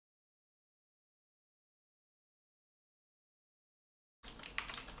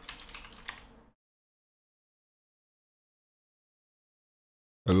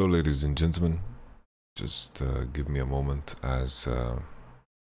Hello, ladies and gentlemen. Just give me a moment as I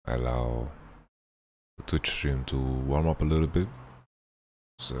allow the Twitch stream to warm up a little bit.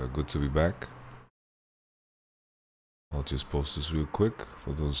 It's good to be back. I'll just post this real quick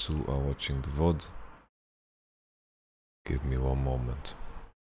for those who are watching the VOD. Give me one moment.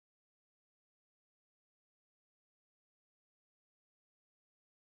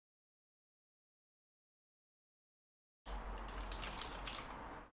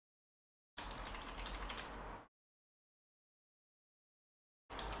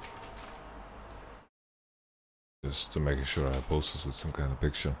 Just to making sure I post this with some kind of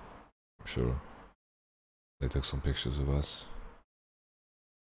picture. I'm sure they took some pictures of us.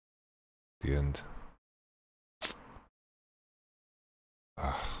 The end.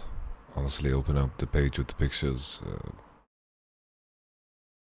 Honestly, open up the page with the pictures.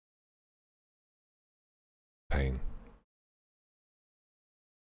 Pain.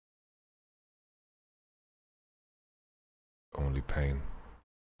 Only pain.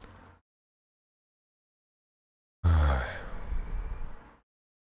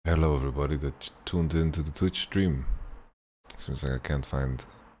 Hello everybody that tuned into the Twitch stream. Seems like I can't find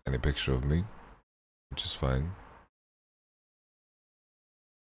any picture of me, which is fine.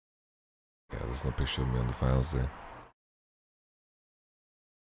 Yeah, there's no picture of me on the files there.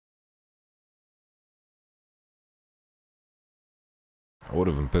 I would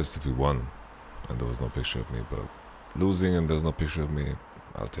have been pissed if we won and there was no picture of me, but losing and there's no picture of me,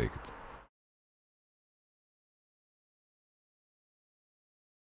 I'll take it.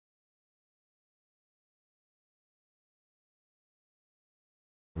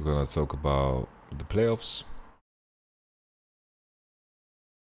 We're gonna talk about the playoffs.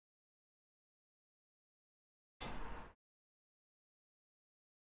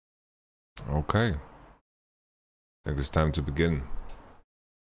 Okay. I think it's time to begin.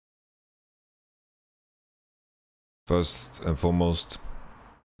 First and foremost,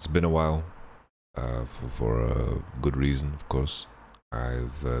 it's been a while, for a good reason, of course.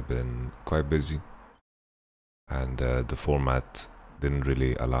 I've been quite busy, and the format didn't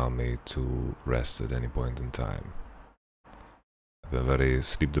really allow me to rest at any point in time. I've been very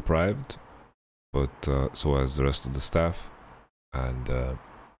sleep deprived, but so has the rest of the staff, and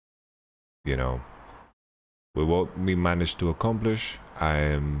with what we managed to accomplish, I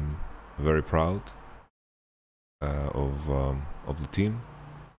am very proud of the team.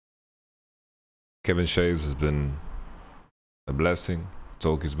 Kevin Shaves has been a blessing.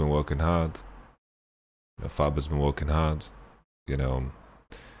 Tolki's been working hard. Fab has been working hard.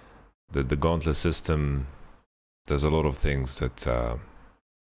 The gauntlet system, there's a lot of things that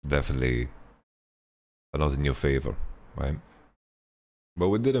definitely are not in your favor, right? But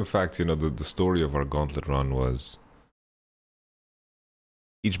we did, in fact, the story of our gauntlet run was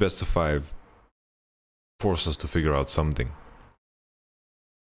each best of 5 forced us to figure out something.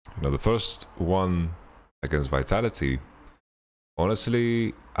 The first one against Vitality,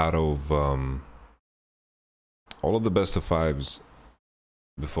 honestly, out of all of the best of 5s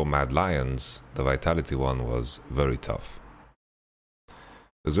before Mad Lions, the Vitality one was very tough.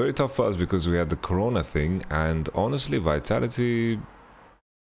 It was very tough for us because we had the Corona thing, and honestly, Vitality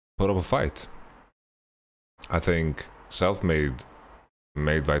put up a fight. I think Self-Made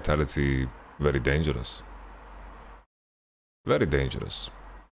made Vitality very dangerous. Very dangerous.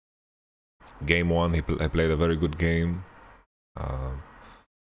 Game 1, he played a very good game.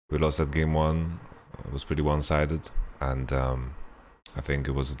 We lost that game 1. It was pretty one-sided, and I think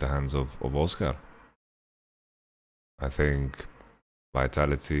it was at the hands of Oscar. I think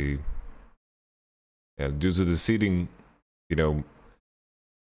Vitality, due to the seeding,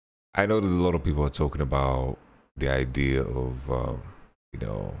 I know that a lot of people are talking about the idea of,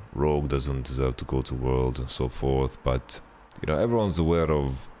 Rogue doesn't deserve to go to World and so forth, but, everyone's aware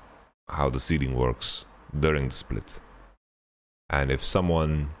of how the seeding works during the split. And if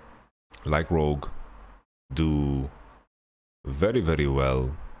someone like Rogue do very, very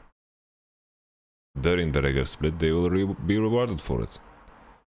well during the regular split, they will be rewarded for it.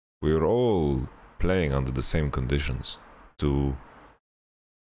 We're all playing under the same conditions. To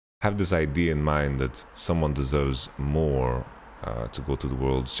have this idea in mind that someone deserves more to go to the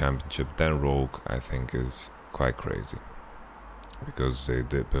World Championship than Rogue, I think is quite crazy. Because they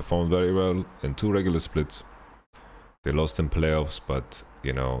performed very well in 2 regular splits. They lost in playoffs, but,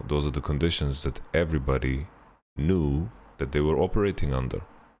 those are the conditions that everybody knew that they were operating under.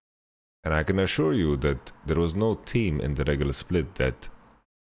 And I can assure you that there was no team in the regular split that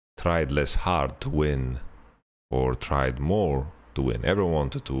tried less hard to win or tried more to win. Everyone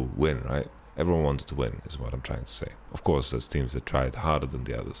wanted to win, right? Everyone wanted to win, is what I'm trying to say. Of course, there's teams that tried harder than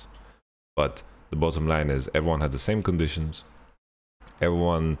the others. But the bottom line is everyone had the same conditions.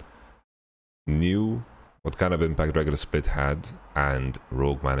 Everyone knew what kind of impact regular split had, and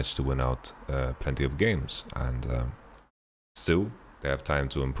Rogue managed to win out plenty of games. And still, they have time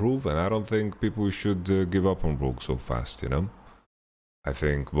to improve, and I don't think people should give up on Rogue so fast, you know? I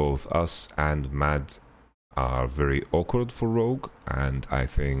think both us and Mad are very awkward for Rogue, and I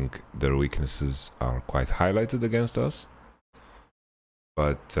think their weaknesses are quite highlighted against us.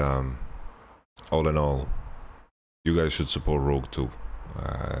 But all in all, you guys should support Rogue too.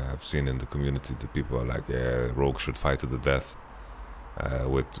 I've seen in the community that people are like, yeah, Rogue should fight to the death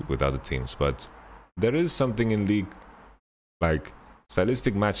with other teams. But there is something in League, like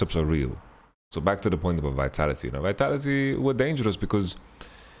stylistic matchups are real. So back to the point about Vitality. Now, Vitality were dangerous because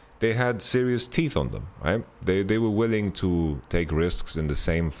they had serious teeth on them, right? They were willing to take risks in the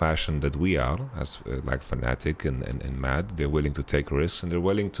same fashion that we are, as like Fnatic and Mad. They're willing to take risks, and they're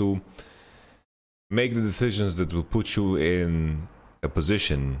willing to make the decisions that will put you in a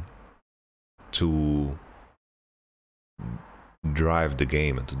position to drive the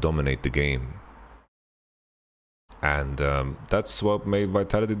game and to dominate the game. And that's what made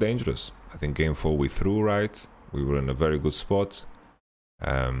Vitality dangerous. I think game 4 we threw right. We were in a very good spot.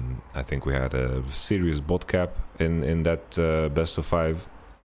 I think we had a serious bot cap in that best of 5.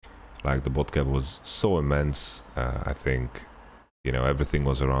 Like the bot cap was so immense. I think, you know, everything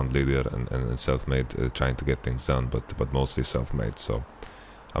was around Lydia and self-made, trying to get things done, but mostly self-made. So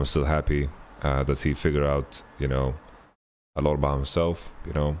I'm still happy that he figured out, you know, a lot by himself.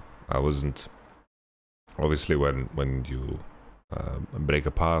 You know, I wasn't, obviously when you break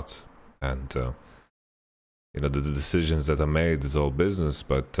apart and you know, the decisions that are made is all business,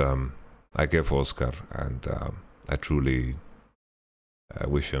 but I care for Oscar, and I truly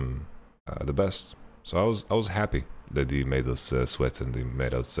wish him the best. So I was happy that he made us sweat and he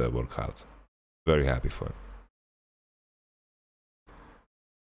made us work hard. Very happy for him.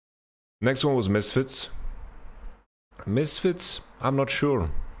 Next one was Misfits. Misfits, I'm not sure.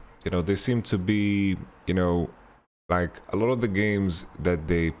 You know, they seem to be, you know, like a lot of the games that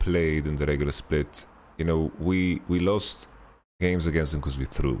they played in the regular split, you know, we lost games against them because we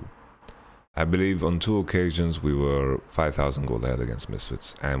threw. I believe on 2 occasions we were 5,000 gold ahead against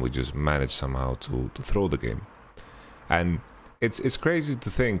Misfits, and we just managed somehow to throw the game. And it's crazy to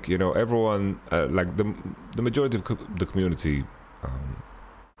think, you know, everyone, like the majority of the community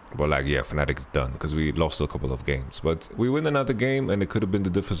were like, yeah, Fnatic is done because we lost a couple of games. But we win another game, and it could have been the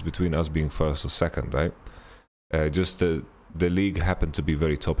difference between us being first or second, right? Just the league happened to be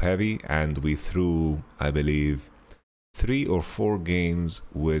very top heavy, and we threw, I believe, 3 or 4 games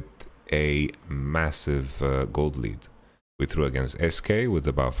with a massive gold lead. We threw against SK with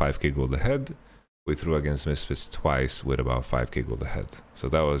about 5k gold ahead. We threw against Misfits twice with about 5k gold ahead. So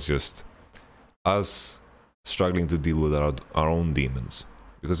that was just us struggling to deal with our own demons.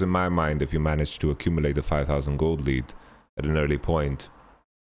 Because in my mind, if you manage to accumulate a 5,000 gold lead at an early point,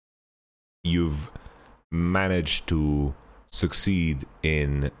 you've managed to succeed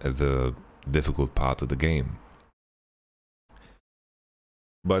in the difficult part of the game.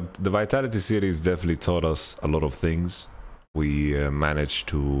 But the Vitality series definitely taught us a lot of things. We managed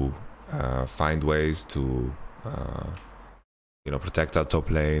to find ways to you know, protect our top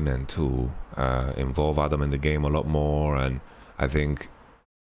lane and to involve Adam in the game a lot more. And I think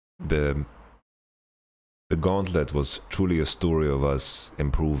the Gauntlet was truly a story of us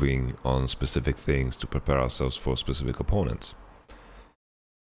improving on specific things to prepare ourselves for specific opponents.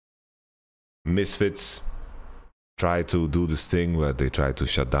 Misfits try to do this thing where they try to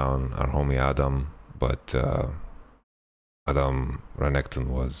shut down our homie Adam, but Adam Renekton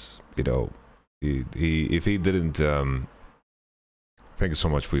was, you know, he if he didn't thank you so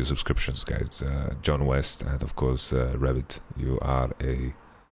much for your subscriptions, guys. John West and of course Rabbit, you are a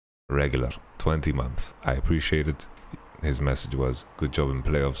regular 20 months. I appreciate it. His message was, good job in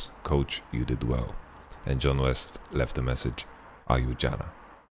playoffs, coach, you did well. And John West left the message, are you Jana?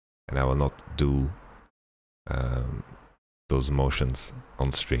 And I will not do those motions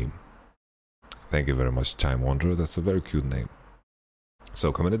on stream. Thank you very much, Chime Wanderer. That's a very cute name.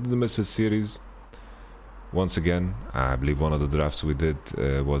 So coming into the Misfits series, once again, I believe one of the drafts we did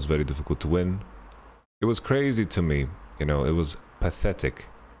was very difficult to win. It was crazy to me, you know, it was pathetic.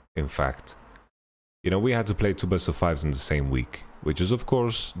 In fact, you know, we had to play 2 best of 5s in the same week, which is of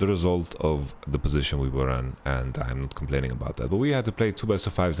course the result of the position we were in, and I'm not complaining about that. But we had to play 2 best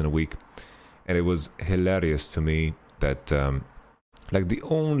of 5s in a week, and it was hilarious to me that like the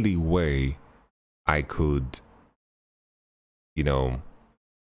only way I could, you know,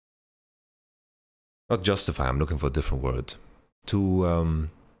 not justify, I'm looking for a different word. To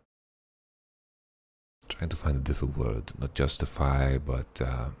trying to find a different word, not justify, but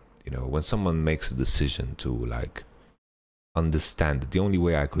when someone makes a decision to like understand it, the only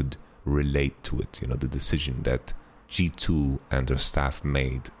way I could relate to it, the decision that G2 and their staff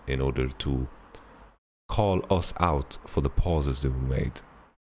made in order to call us out for the pauses that we made,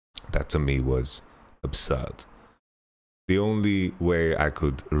 that to me was absurd. The only way I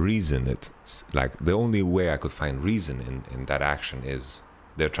could reason it, like the only way I could find reason in that action is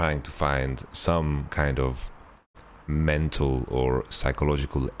they're trying to find some kind of mental or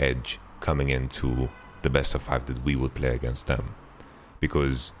psychological edge coming into the best of 5 that we would play against them,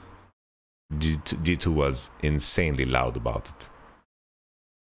 because G2 was insanely loud about it.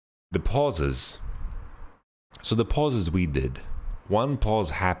 The pauses we did, one pause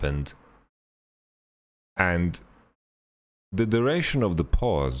happened, and the duration of the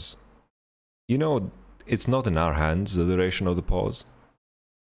pause, it's not in our hands, the duration of the pause.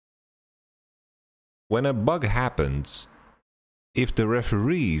 When a bug happens, if the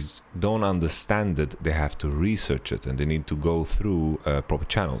referees don't understand it, they have to research it and they need to go through proper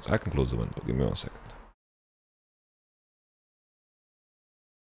channels. I can close the window. Give me 1 second.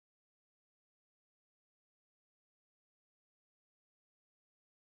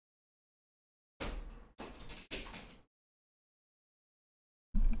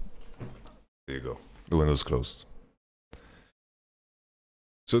 There you go. The window's closed.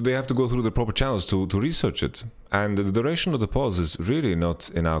 So they have to go through the proper channels to research it. And the duration of the pause is really not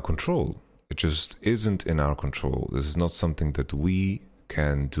in our control. It just isn't in our control. This is not something that we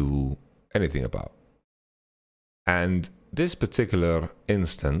can do anything about. And this particular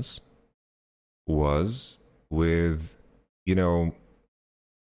instance was with,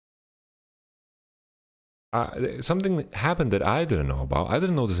 something happened that I didn't know about. I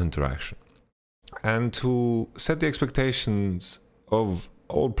didn't know this interaction. And to set the expectations of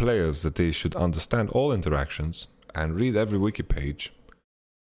all players that they should understand all interactions and read every wiki page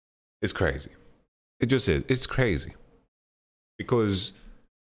is crazy. It just is. It's crazy. Because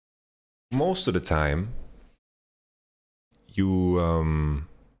most of the time, you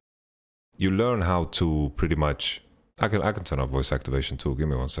learn how to pretty much... I can turn off voice activation too. Give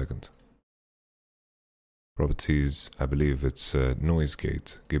me 1 second. Properties, I believe it's noise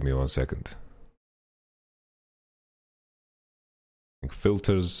gate. Give me 1 second.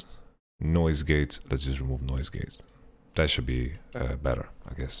 Filters, noise gate. Let's just remove noise gate. That should be better,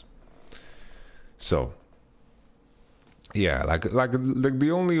 I guess. So, yeah, like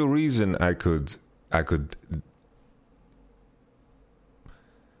the only reason I could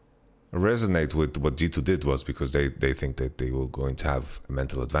resonate with what G2 did was because they think that they were going to have a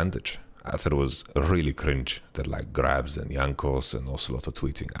mental advantage. I thought it was really cringe that like Grabs and Yankos and Ocelot are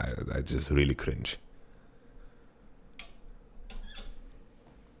tweeting. I just really cringe.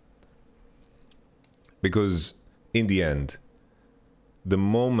 Because in the end, the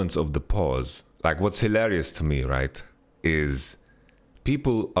moments of the pause, like what's hilarious to me, right, is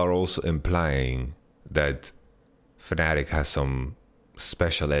people are also implying that Fnatic has some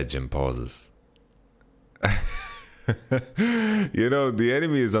special edge in pauses. The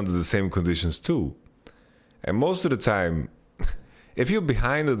enemy is under the same conditions too. And most of the time, if you're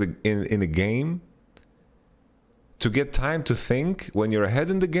behind in a game, to get time to think when you're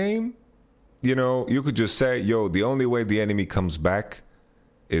ahead in the game, you could just say, the only way the enemy comes back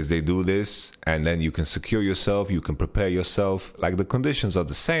is they do this, and then you can secure yourself, you can prepare yourself. Like, the conditions are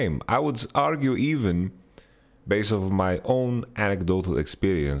the same. I would argue, even based off of my own anecdotal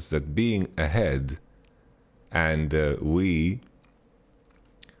experience, that being ahead and being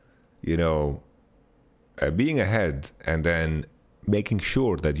ahead and then making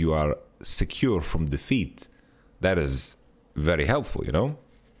sure that you are secure from defeat, that is very helpful,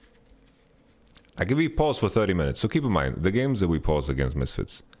 Like, if we pause for 30 minutes, so keep in mind, the games that we paused against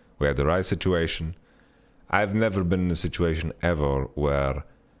Misfits, we had the Rise situation. I've never been in a situation ever where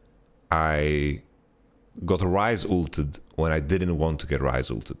I got Rise ulted when I didn't want to get Rise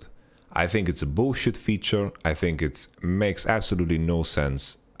ulted. I think it's a bullshit feature. I think it makes absolutely no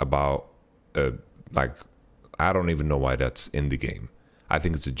sense about, I don't even know why that's in the game. I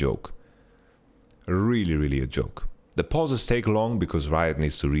think it's a joke. Really, really a joke. The pauses take long because Riot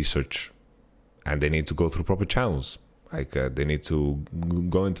needs to research and they need to go through proper channels. Like, they need to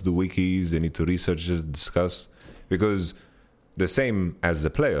go into the wikis, they need to research, discuss. Because the same as the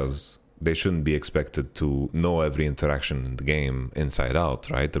players, they shouldn't be expected to know every interaction in the game inside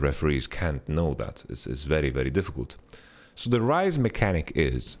out, right? The referees can't know that. It's very, very difficult. So the Rise mechanic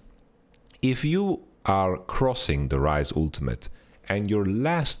is, if you are crossing the Rise ultimate and your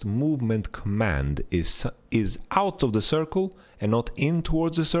last movement command is out of the circle and not in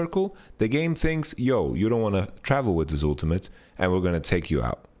towards the circle, the game thinks, yo, you don't want to travel with this ultimate, and we're going to take you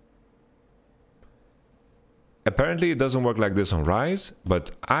out. Apparently it doesn't work like this on Rise,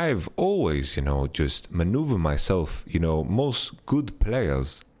 but I've always, just maneuver myself. Most good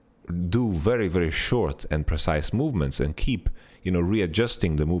players do very, very short and precise movements and keep,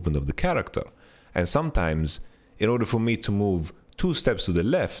 readjusting the movement of the character. And sometimes, in order for me to move 2 steps to the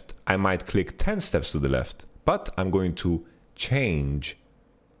left, I might click 10 steps to the left. But I'm going to change,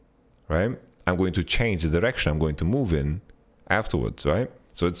 right? I'm going to change the direction I'm going to move in afterwards, right?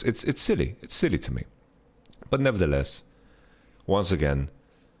 So it's silly. It's silly to me. But nevertheless, once again,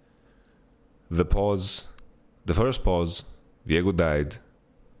 the first pause, Viego died.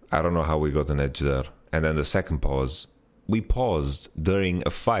 I don't know how we got an edge there. And then the second pause, we paused during a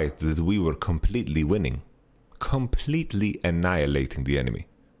fight that we were completely winning. Completely annihilating the enemy.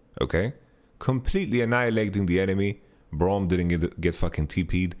 Okay? Completely annihilating the enemy. Braum didn't get fucking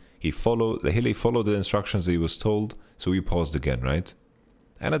TP'd. He followed the instructions that he was told, so we paused again, right?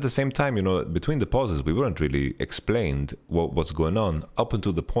 And at the same time, between the pauses, we weren't really explained what's going on up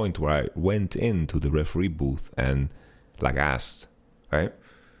until the point where I went into the referee booth and asked, right?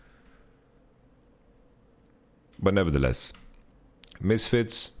 But nevertheless,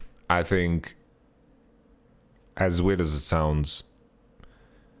 Misfits, I think, as weird as it sounds,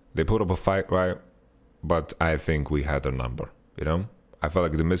 they put up a fight, right? But I think we had their number, I felt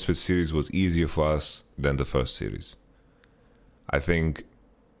like the Misfits series was easier for us than the first series. I think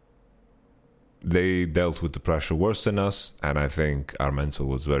they dealt with the pressure worse than us, and I think our mental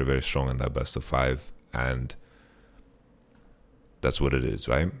was very, very strong in that best of 5, and that's what it is,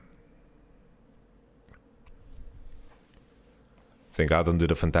 right? I think Adam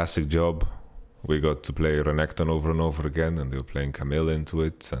did a fantastic job. We got to play Renekton over and over again, and they were playing Camille into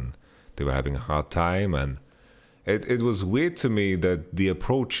it, and they were having a hard time, and it was weird to me that the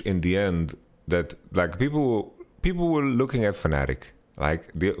approach in the end, that people were looking at Fnatic.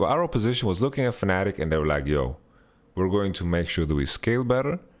 Our opposition was looking at Fnatic, and they were like, yo, we're going to make sure that we scale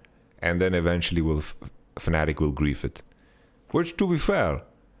better, and then eventually Fnatic will grief it. Which, to be fair,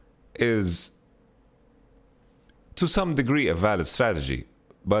 is to some degree a valid strategy,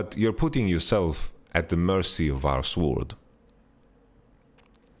 but you're putting yourself at the mercy of our sword.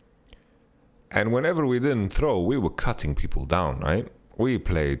 And whenever we didn't throw, we were cutting people down, right? We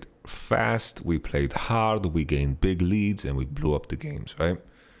played fast, we played hard, we gained big leads, and we blew up the games, right?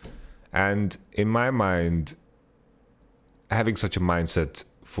 And in my mind, having such a mindset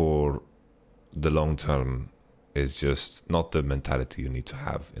for the long term is just not the mentality you need to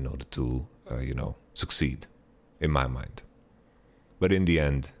have in order to, succeed, in my mind. But in the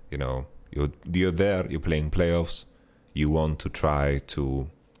end, you're there, you're playing playoffs, you want to try to,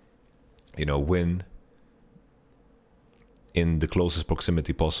 win in the closest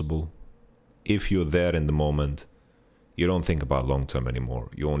proximity possible. If you're there in the moment, you don't think about long term anymore.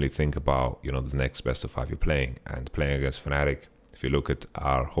 You only think about, the next best of 5 you're playing. And playing against Fnatic, if you look at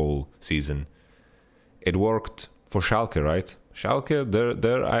our whole season, it worked for Schalke, right? Schalke,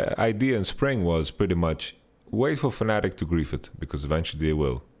 their idea in spring was pretty much wait for Fnatic to grief it, because eventually they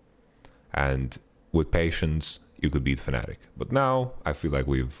will. And with patience, you could beat Fnatic. But now, I feel like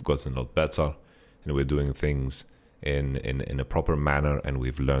we've gotten a lot better, and we're doing things in a proper manner, and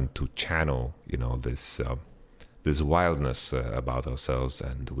we've learned to channel, this wildness about ourselves,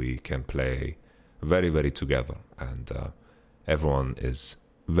 and we can play very, very together. And everyone is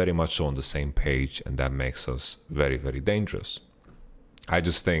very much so on the same page, and that makes us very, very dangerous. I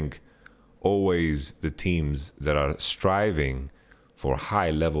just think always the teams that are striving for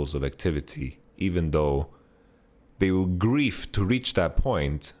high levels of activity, even though they will grief to reach that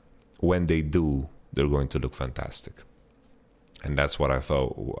point, when they do, they're going to look fantastic. And that's what I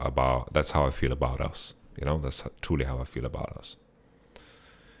felt about, that's how I feel about us. That's truly how I feel about us.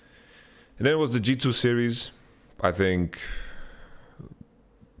 And then it was the G2 series. I think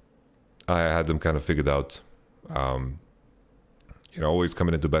I had them kind of figured out. Always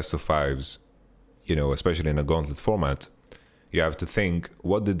coming into best of 5s, especially in a gauntlet format, you have to think,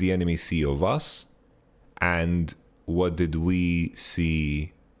 what did the enemy see of us? And what did we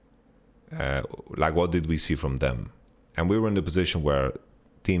see, what did we see from them? And we were in the position where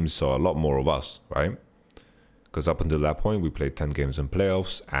teams saw a lot more of us, right? Because up until that point, we played 10 games in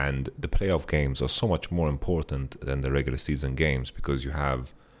playoffs, and the playoff games are so much more important than the regular season games, because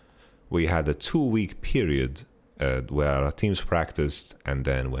we had a 2-week period where our teams practiced and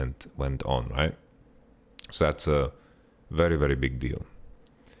then went on, right? So that's a very, very big deal.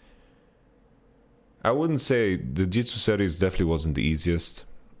 I wouldn't say the G2 series definitely wasn't the easiest.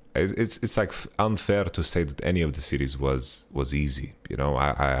 It's like unfair to say that any of the series was easy. You know,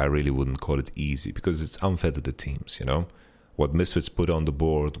 I really wouldn't call it easy because it's unfair to the teams. You know, what Misfits put on the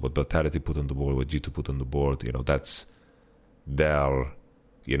board, what Vitality put on the board, what G2 put on the board. You know, that's their,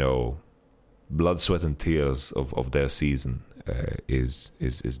 you know, blood, sweat, and tears of their season is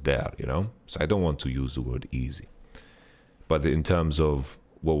there. You know, so I don't want to use the word easy, but in terms of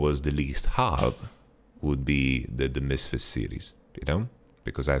what was the least hard, would be the Misfits series. You know.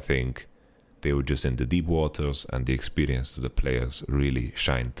 Because I think they were just in the deep waters and the experience of the players really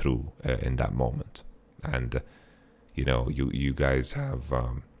shined through in that moment. And, you know, you guys have,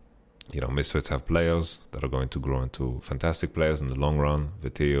 you know, Misfits have players that are going to grow into fantastic players in the long run.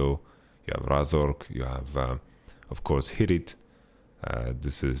 Viteo, you have Razork, you have, of course, Hirit.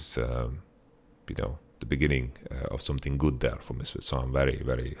 This is, you know, the beginning of something good there for Misfits. So I'm very,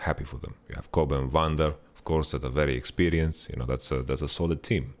 very happy for them. You have Kobe and Vander, of course, that are very experienced. You know, that's a solid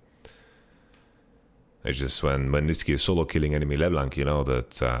team. It's just when Nitsky is solo killing enemy LeBlanc, you know, that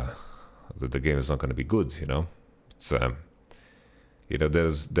the game is not going to be good. You know, it's you know,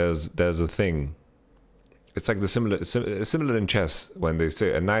 there's a thing. It's like the similar in chess when they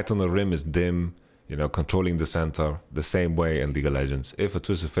say a knight on the rim is dim. You know, controlling the center the same way in League of Legends. If a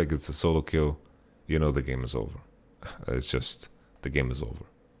Twisted Fate gets a solo kill, you know the game is over. It's just the game is over.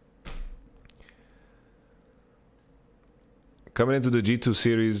 Coming into the G2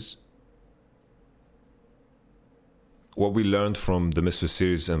 series, what we learned from the Misfits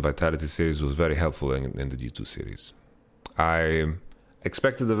series and Vitality series was very helpful in the G2 series. I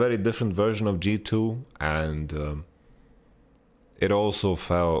expected a very different version of G2, and it also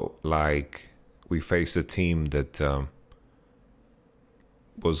felt like we faced a team that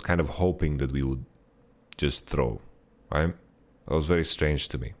was kind of hoping that we would just throw, right? That was very strange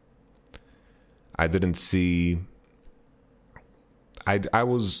to me. I didn't see... I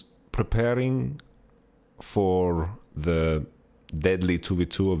was preparing for the deadly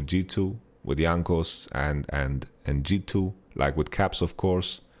 2v2 of G2 with Jankos and G2, like with Caps, of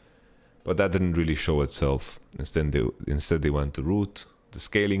course, but that didn't really show itself. Instead they went the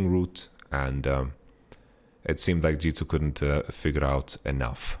scaling route, and it seemed like G2 couldn't figure out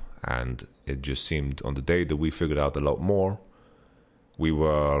enough, and it just seemed on the day that we figured out a lot more, we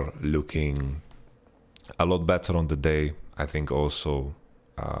were looking a lot better on the day. I think also,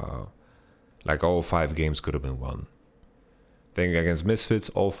 like all 5 games could have been won. I think against Misfits,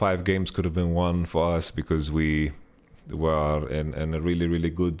 all 5 games could have been won for us because we were in a really, really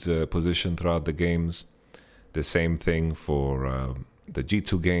good position throughout the games. The same thing for the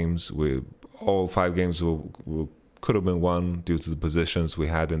G2 games. All 5 games could have been won due to the positions we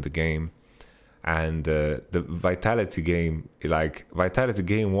had in the game. And the Vitality game, like Vitality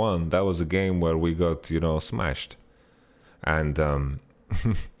game 1, that was a game where we got, you know, smashed. And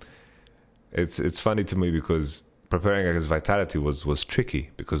it's funny to me because preparing against Vitality was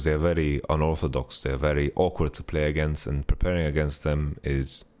tricky because they're very unorthodox, they're very awkward to play against, and preparing against them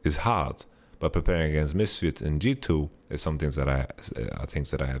is hard. But preparing against Misfit and G2 is something that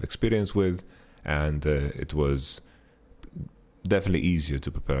I have experience with, and it was definitely easier to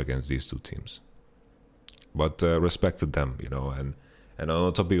prepare against these 2 teams. But respected them, you know, and on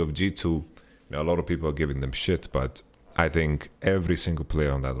the topic of G2, you know, a lot of people are giving them shit, but I think every single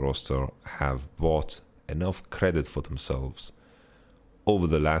player on that roster have bought enough credit for themselves over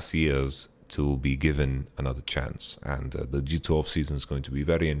the last years to be given another chance. And the G2 offseason is going to be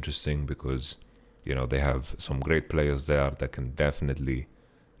very interesting because, you know, they have some great players there that can definitely,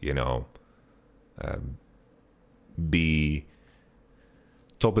 you know, be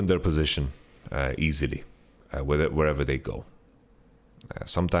top in their position easily wherever they go.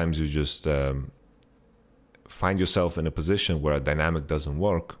 Sometimes you just find yourself in a position where a dynamic doesn't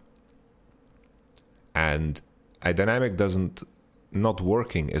work, and a dynamic not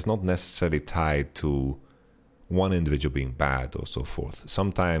working is not necessarily tied to one individual being bad or so forth.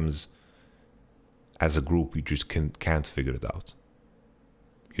 Sometimes as a group you just can't figure it out.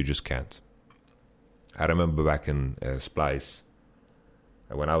 You just can't. I remember back in Splice,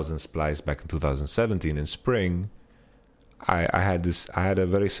 when I was in Splice back in 2017 in spring, I had a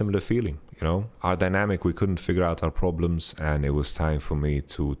very similar feeling. You know, our dynamic, we couldn't figure out our problems, and it was time for me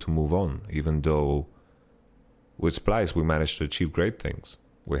to move on. Even though with Splice we managed to achieve great things.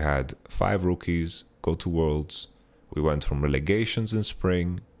 We had 5 rookies go to Worlds. We went from relegations in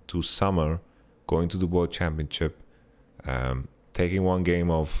spring to summer, going to the World Championship, taking 1 game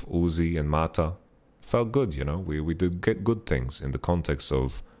of Uzi and Mata. Felt good, you know. We did get good things in the context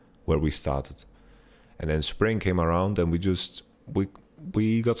of where we started. And then spring came around and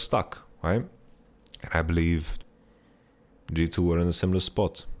we got stuck, right? And I believe G2 were in a similar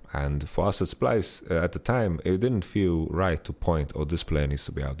spot. And for us at Splice, at the time, it didn't feel right to point, oh, this player needs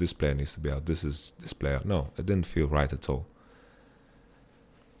to be out, this player needs to be out, this is this player. No, it didn't feel right at all.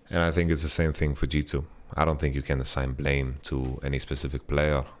 And I think it's the same thing for G2. I don't think you can assign blame to any specific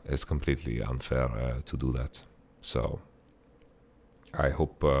player. It's completely unfair to do that. So I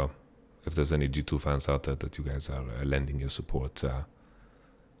hope if there's any G2 fans out there that you guys are lending your support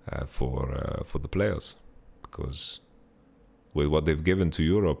for the players, because with what they've given to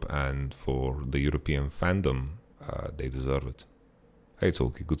Europe and for the European fandom, they deserve it. Hey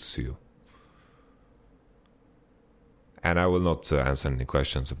Tolki, good to see you. And I will not answer any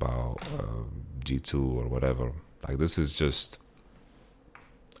questions about G2 or whatever. Like, this is just...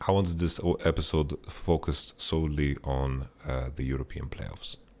 I wanted this episode focused solely on the European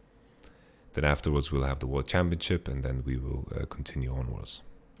playoffs. Then afterwards we'll have the World Championship, and then we will continue onwards.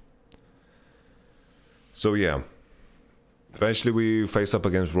 So yeah, eventually we face up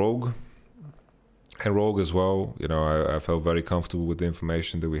against Rogue. And Rogue as well, you know, I felt very comfortable with the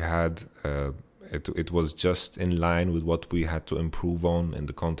information that we had. It was just in line with what we had to improve on in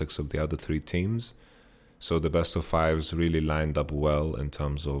the context of the other three teams. So the best of fives really lined up well in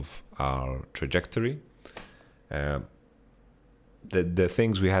terms of our trajectory. The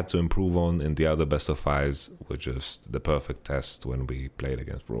things we had to improve on in the other best of fives were just the perfect test when we played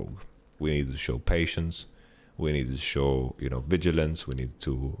against Rogue. We needed to show patience. We needed to show, vigilance. We needed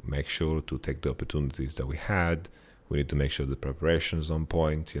to make sure to take the opportunities that we had. We need to make sure the preparation is on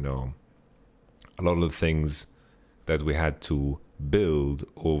point, A lot of the things that we had to build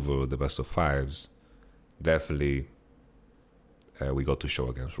over the best of fives, definitely we got to show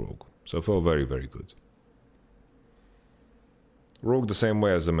against Rogue. So I felt very, very good. Rogue, the same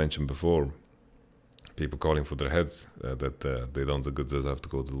way as I mentioned before, people calling for their heads that they don't deserve to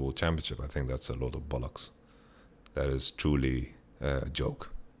go to the World Championship. I think that's a load of bollocks. That is truly a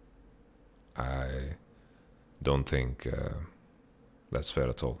joke. I don't think that's fair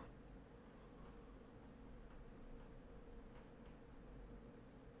at all.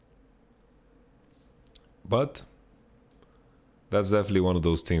 But that's definitely one of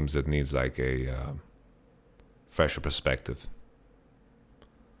those teams that needs like a fresher perspective.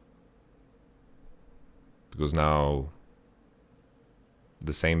 Because now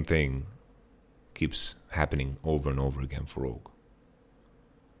the same thing keeps happening over and over again for Rogue.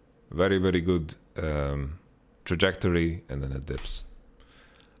 Very, very good trajectory, and then it dips.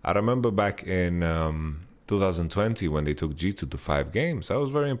 I remember back in 2020 when they took G2 to 5 games, I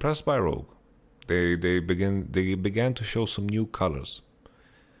was very impressed by Rogue. They began to show some new colors.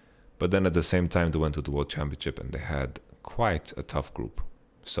 But then at the same time they went to the World Championship and they had quite a tough group.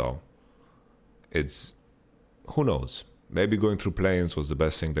 So it's, who knows? Maybe going through play-ins was the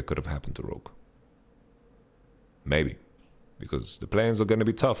best thing that could have happened to Rogue. Maybe. Because the play-ins are going to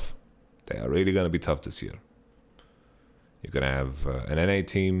be tough. They are really going to be tough this year. You're going to have an NA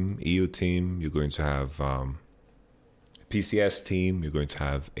team, EU team. You're going to have PCS team, you're going to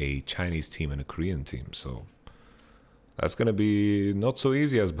have a Chinese team and a Korean team. So that's going to be not so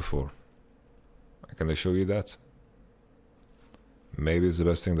easy as before. I can assure you that. Maybe it's the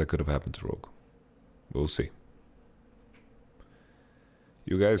best thing that could have happened to Rogue. We'll see.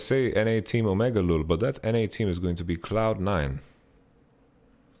 You guys say NA team Omega Lul, but that NA team is going to be Cloud9.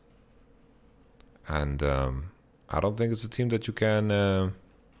 And I don't think it's a team that you can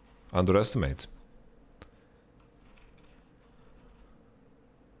underestimate.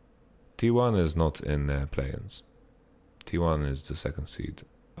 T1 is not in play-ins. T1 is the second seed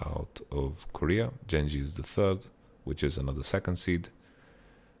out of Korea. Genji is the third, which is another second seed.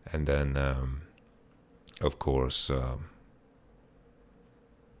 And then, of course, you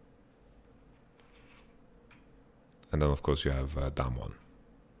have Damwon.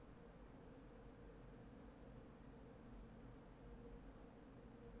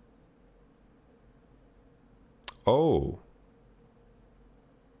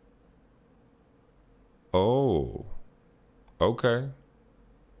 Oh, okay.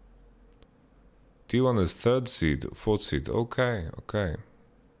 T1 is third seed, fourth seed. Okay.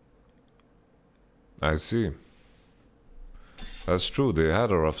 I see. That's true, they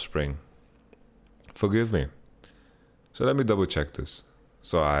had a rough spring. Forgive me. So let me double check this.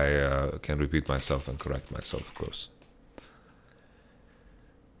 So I can repeat myself and correct myself, of course.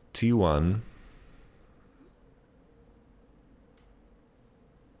 T1...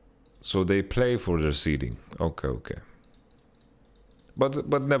 So they play for their seeding. Okay.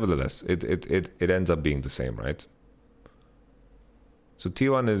 But nevertheless, it ends up being the same, right? So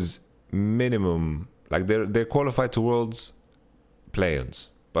T1 is minimum, like they're qualified to Worlds play-ins.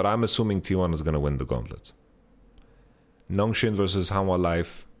 but I'm assuming T1 is going to win the gauntlet. Nongshim versus Hanwha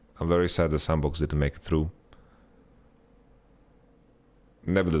Life. I'm very sad the Sandbox didn't make it through.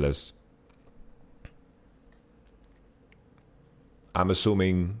 Nevertheless, I'm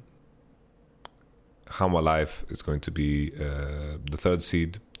assuming Hanwha Life is going to be the third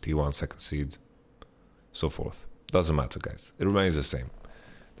seed, T1 second seed, so forth. Doesn't matter, guys. It remains the same.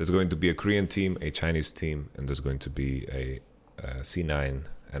 There's going to be a Korean team, a Chinese team, and there's going to be a C9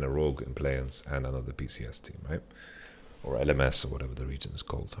 and a Rogue in play-ins and another PCS team, right? Or LMS or whatever the region is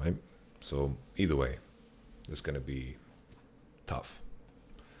called, right? So either way, it's going to be tough.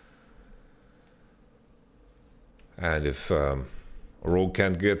 And if Rogue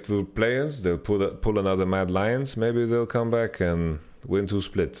can't get to play-ins, they'll pull another Mad Lions. Maybe they'll come back and win 2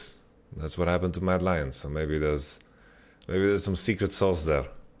 splits. That's what happened to Mad Lions. So maybe there's some secret sauce there.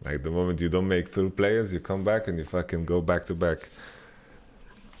 Like the moment you don't make through play-ins, you come back and you fucking go back to back.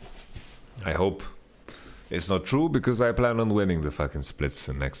 I hope it's not true, because I plan on winning the fucking splits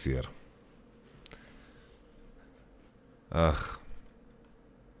next year.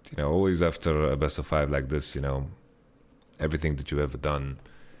 Always after a best of 5 like this, everything that you've ever done,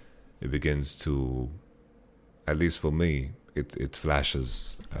 it begins to, at least for me, it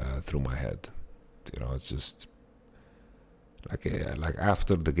flashes through my head. It's just like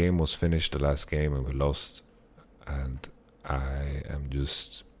after the game was finished, the last game, and we lost, and I am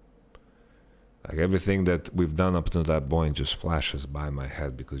just like, everything that we've done up to that point just flashes by my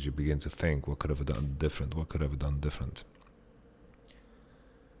head, because you begin to think, what could I have done different?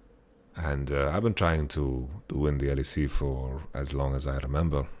 And I've been trying to win the LEC for as long as I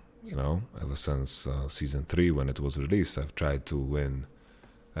remember. Ever since season 3 when it was released, I've tried to win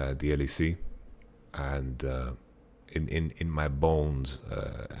the LEC, and in my bones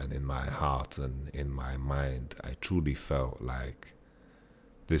and in my heart and in my mind, I truly felt like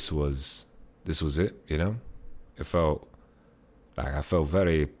this was it. It felt like I felt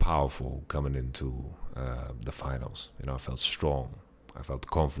very powerful coming into the finals. I felt strong. I felt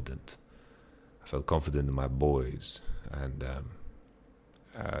confident. I felt confident in my boys, and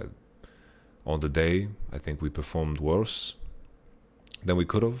on the day, I think we performed worse than we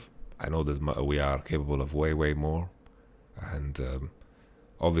could have. I know that we are capable of way, way more, and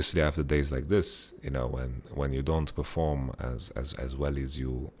obviously after days like this, when you don't perform as well as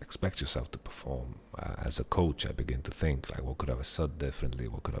you expect yourself to perform, as a coach, I begin to think, like, what could I have said differently?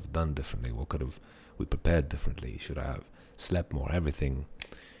 What could I have done differently? What could have we prepared differently? Should I have slept more? Everything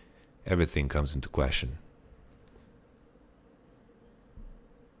comes into question.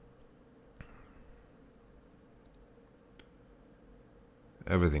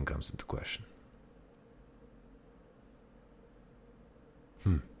 Everything comes into question.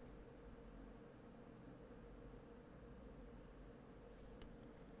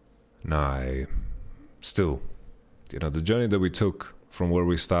 Now, the journey that we took from where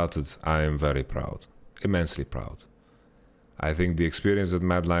we started, I am very proud, immensely proud. I think the experience that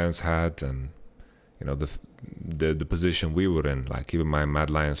Mad Lions had, and the position we were in, like even my Mad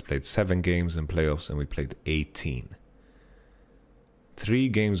Lions played 7 games in playoffs and we played 18. 3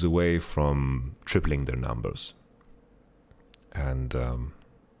 games away from tripling their numbers. And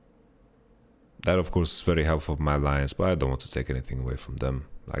that of course is very helpful for Mad Lions, but I don't want to take anything away from them.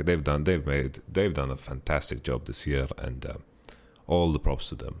 Like they've done a fantastic job this year, and all the props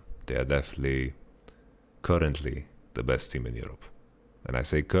to them. They are definitely currently the best team in Europe. And I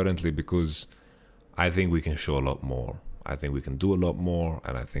say currently because I think we can show a lot more. I think we can do a lot more,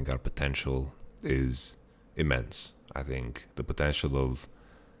 and I think our potential is immense. I think the potential of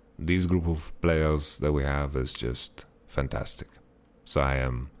this group of players that we have is just fantastic. So I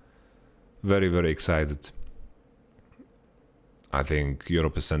am very, very excited. I think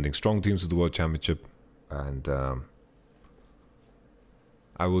Europe is sending strong teams to the World Championship, and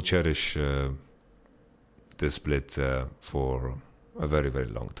I will cherish this split for a very, very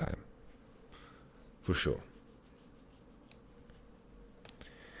long time, for sure.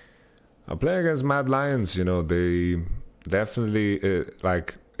 I play against Mad Lions. They definitely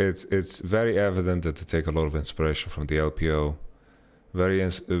it's very evident that they take a lot of inspiration from the LPO.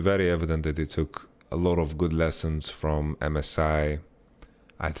 Very evident that they took a lot of good lessons from MSI.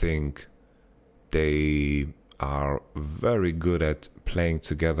 I think they are very good at playing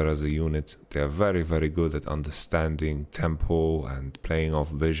together as a unit. They are very, very good at understanding tempo and playing off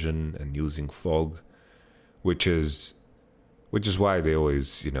vision and using fog, which is why they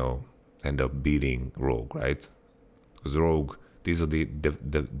always, end up beating Rogue, right? Because Rogue, these are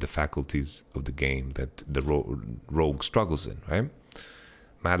the faculties of the game that the Rogue struggles in, right?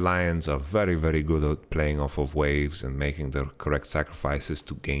 Mad Lions are very, very good at playing off of waves and making the correct sacrifices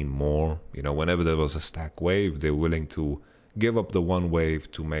to gain more. Whenever there was a stack wave, they're willing to give up the one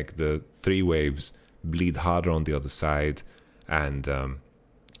wave to make the 3 waves bleed harder on the other side. And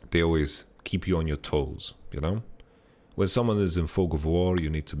they always keep you on your toes, When someone is in fog of war,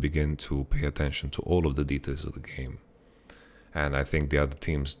 you need to begin to pay attention to all of the details of the game. And I think the other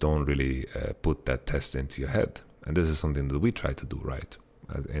teams don't really put that test into your head. And this is something that we try to do right.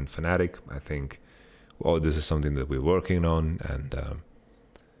 In Fnatic, I think, this is something that we're working on, and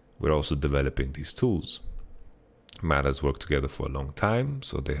we're also developing these tools. Mad has worked together for a long time,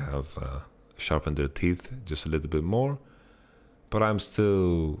 so they have sharpened their teeth just a little bit more. But I'm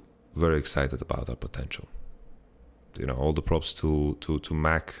still very excited about our potential. All the props to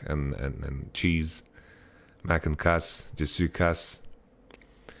Mac and Cheese, Mac and Cass, Je Cass,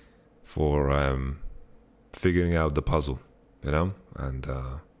 for figuring out the puzzle, and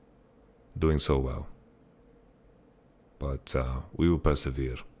doing so well. But we will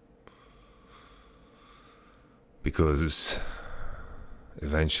persevere, because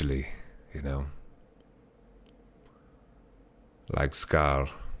eventually, like Scar,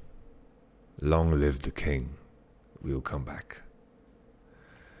 long live the king, we'll come back.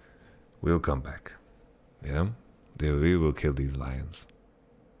 We'll come back, we will kill these lions.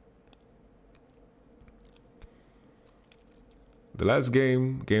 The last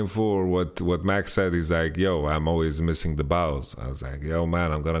game 4, what Max said, he's like, yo, I'm always missing the bows. I was like, yo,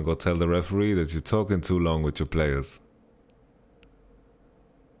 man, I'm gonna go tell the referee that you're talking too long with your players.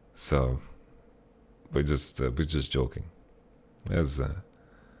 So, we're just joking. I've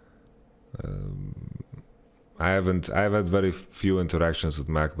had very few interactions with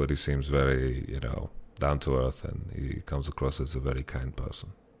Mac, but he seems very, down to earth, and he comes across as a very kind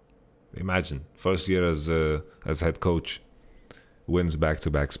person. Imagine, first year as head coach, wins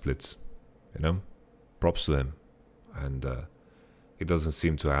back-to-back splits, props to him, and he doesn't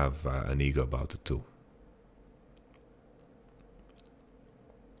seem to have an ego about it too.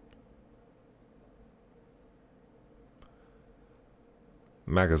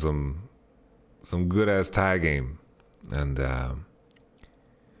 Mac has some good ass tie game, and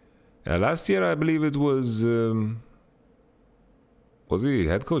last year I believe it was he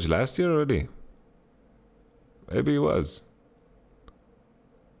head coach last year already? Maybe he was.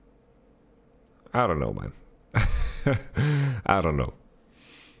 I don't know, man. I don't know.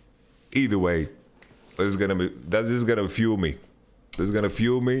 Either way, this is gonna fuel me. This is gonna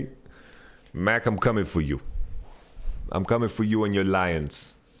fuel me. Mac, I'm coming for you. I'm coming for you and your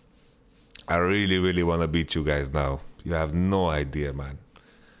Lions. I really, really want to beat you guys now. You have no idea, man.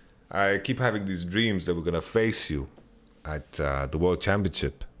 I keep having these dreams that we're gonna face you at the World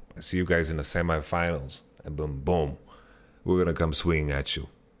Championship. I see you guys in the semifinals, and boom, we're gonna come swinging at you.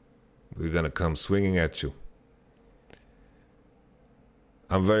 We're going to come swinging at you.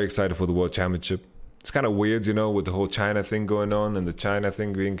 I'm very excited for the World Championship. It's kind of weird, with the whole China thing going on and the China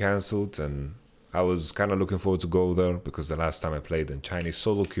thing being cancelled. And I was kind of looking forward to go there, because the last time I played in Chinese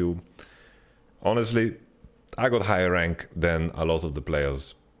solo queue, honestly, I got higher rank than a lot of the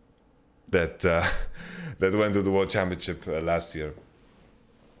players that that went to the World Championship last year.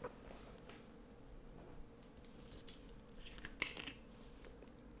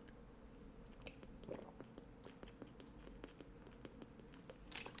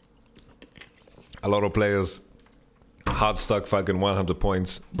 A lot of players, hard stuck fucking 100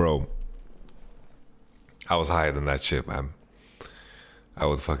 points. Bro, I was higher than that shit, man. I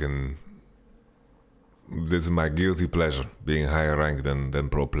would fucking... This is my guilty pleasure, being higher ranked than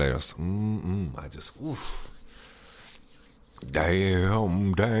pro players. I just... Oof.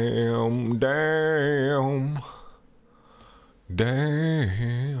 Damn.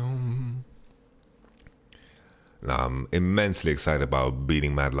 Now, I'm immensely excited about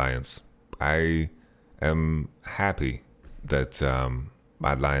beating Mad Lions. I am happy that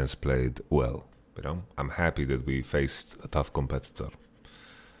Mad Lions played well. I'm happy that we faced a tough competitor.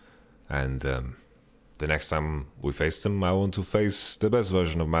 And the next time we face them, I want to face the best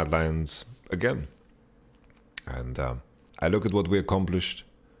version of Mad Lions again. And I look at what we accomplished,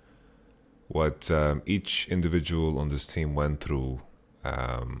 what each individual on this team went through.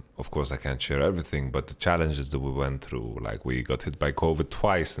 Of course, I can't share everything, but the challenges that we went through, like we got hit by COVID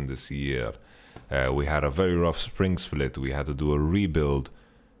twice in this year. We had a very rough spring split. We had to do a rebuild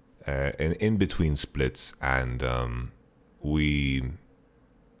in between splits, and we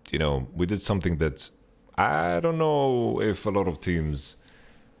did something that I don't know if a lot of teams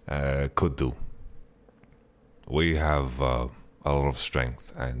could do. We have a lot of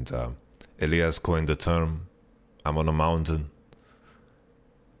strength, and Elias coined the term, I'm on a mountain.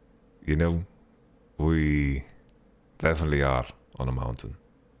 you know, we definitely are on a mountain.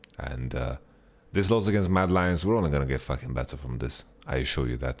 And this loss against Mad Lions, we're only going to get fucking better from this. I assure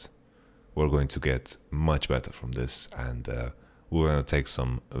you that. We're going to get much better from this. And we're going to take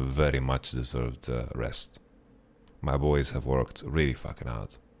some very much deserved rest. My boys have worked really fucking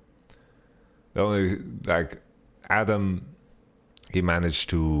hard. The only, like, Adam, he managed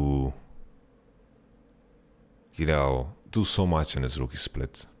to, you know, do so much in his rookie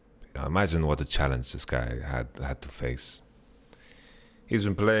split. You know, imagine what a challenge this guy had to face. He's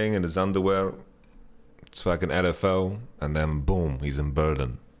been playing in his underwear. It's fucking NFL, and then boom, he's in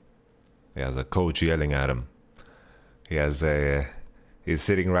Burden. He has a coach yelling at him. He's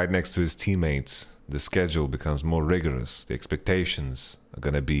sitting right next to his teammates. The schedule becomes more rigorous. The expectations are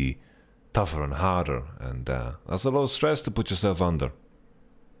gonna be tougher and harder, and that's a lot of stress to put yourself under.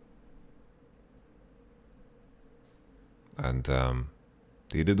 And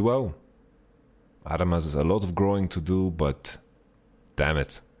he did well. Adam has a lot of growing to do, but damn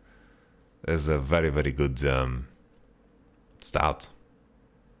it, it's a very, very good start.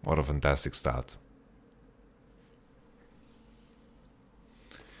 What a fantastic start.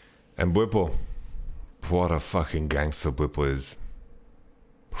 And Bwipo, what a fucking gangster Bwipo is.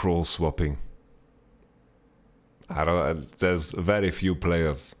 Role swapping. There's very few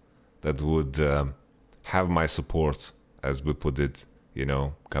players that would have my support as Bwipo did, you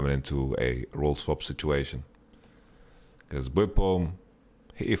know, coming into a role swap situation. Because Bwipo,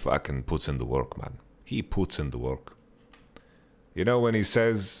 he fucking puts in the work, man. He puts in the work. You know, when he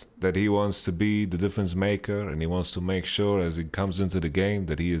says that he wants to be the difference maker and he wants to make sure as he comes into the game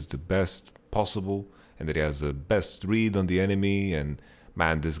that he is the best possible and that he has the best read on the enemy, and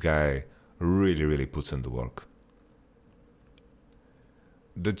man, this guy really, really puts in the work.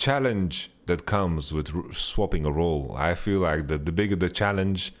 The challenge that comes with swapping a role, I feel like the bigger the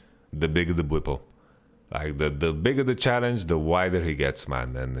challenge, the bigger the Bwipo. Like, the bigger the challenge, the wider he gets,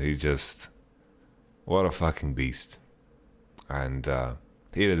 man. And he just... what a fucking beast. And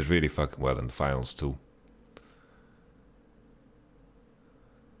he did really fucking well in the finals, too.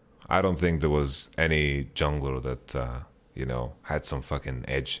 I don't think there was any jungler that, you know, had some fucking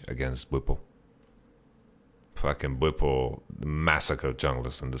edge against Bwipo. Fucking Bwipo massacred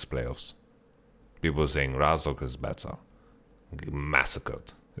junglers in this playoffs. People saying Razork is better.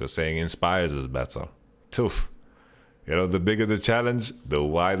 Massacred. You're saying Inspired is better. Toof. You know, the bigger the challenge, the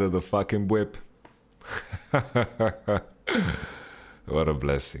wider the fucking whip. What a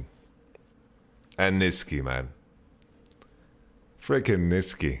blessing. And Niski, man. Freaking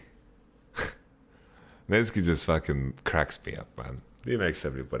Niski. Niski just fucking cracks me up, man. He makes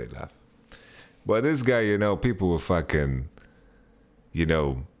everybody laugh. But this guy, you know, people were fucking, you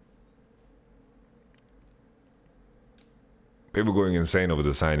know, people going insane over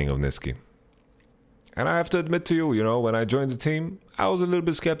the signing of Niski. And I have to admit to you, you know, when I joined the team, I was a little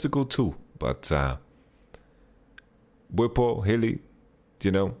bit skeptical too. But Bwipo, Hilly,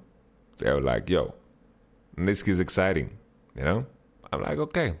 you know, they were like, yo, Niski's exciting, you know? I'm like,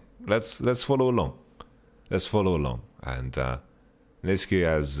 okay, let's follow along. Let's follow along. And Niski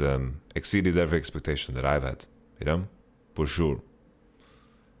has exceeded every expectation that I've had, you know? For sure.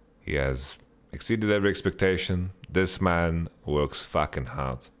 He has exceeded every expectation. This man works fucking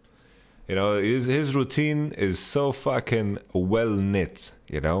hard. You know, his routine is so fucking well knit,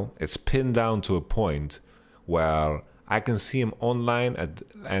 you know? It's pinned down to a point where I can see him online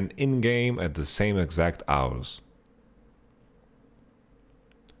and in-game at the same exact hours.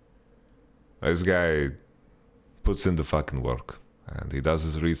 This guy puts in the fucking work. And he does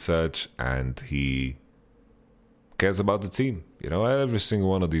his research and he cares about the team. You know, every single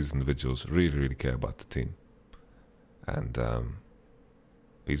one of these individuals really, really care about the team. And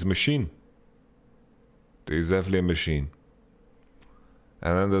he's a machine. He's definitely a machine.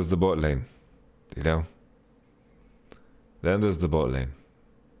 And then there's the bot lane, you know. Then there's the bot lane.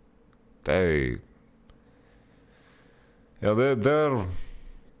 You know,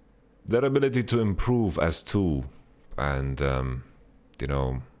 their ability to improve as two, and you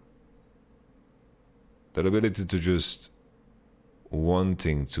know, their ability to just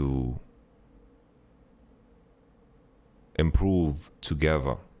wanting to improve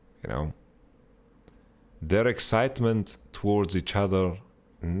together, you know. Their excitement towards each other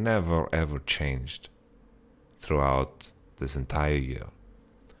never ever changed throughout this entire year.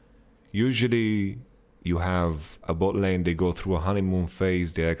 Usually you have a bot lane, they go through a honeymoon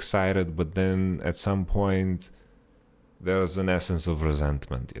phase, they're excited, but then at some point there's an essence of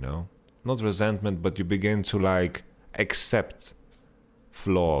resentment, you know? Not resentment, but you begin to like accept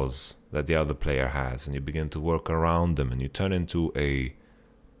flaws that the other player has, and you begin to work around them, and you turn into a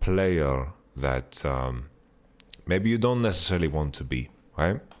player that maybe you don't necessarily want to be,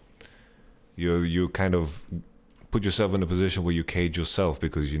 right? You kind of put yourself in a position where you cage yourself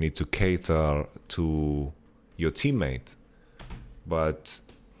because you need to cater to your teammate. But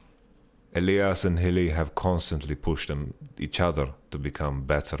Elias and Hilly have constantly pushed each other to become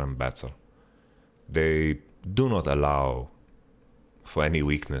better and better. They do not allow for any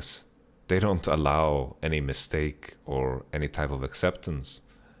weakness. They don't allow any mistake or any type of acceptance.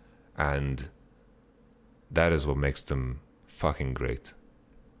 And that is what makes them fucking great.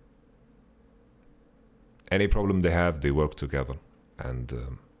 Any problem they have, they work together.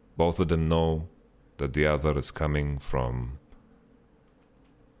 And both of them know that the other is coming from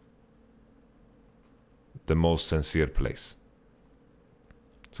the most sincere place.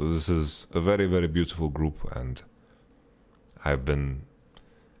 So this is a very, very beautiful group, and I've been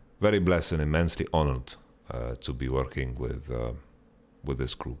very blessed and immensely honored to be working with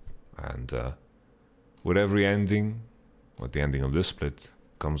this group. And with every ending, with the ending of this split,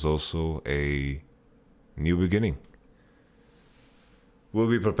 comes also a new beginning. We'll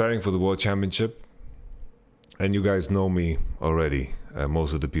be preparing for the World Championship, and you guys know me already.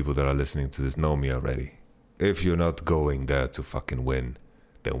 Most of the people that are listening to this know me already. If you're not going there to fucking win,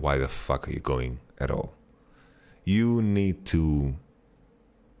 then why the fuck are you going at all? You need to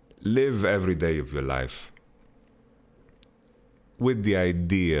live every day of your life with the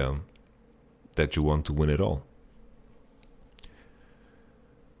idea that you want to win it all.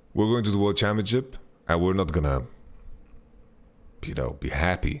 We're going to the World Championship, and we're not gonna, be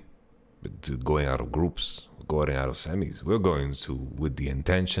happy with going out of groups, going out of semis. We're going to with the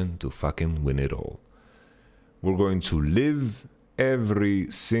intention to fucking win it all. We're going to live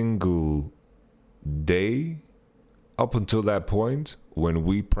every single day up until that point when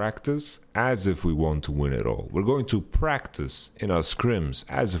we practice as if we want to win it all. We're going to practice in our scrims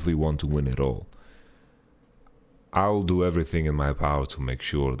as if we want to win it all. I'll do everything in my power to make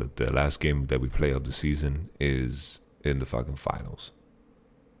sure that the last game that we play of the season is in the fucking finals.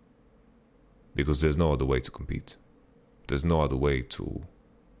 Because there's no other way to compete. There's no other way to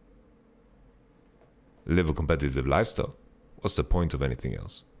live a competitive lifestyle. What's the point of anything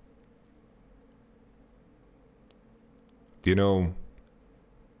else?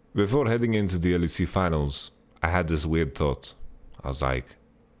 Before heading into the LEC finals, I had this weird thought. I was like,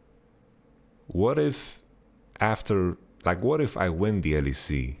 what if I win the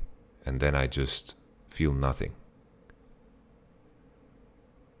LEC and then I just feel nothing?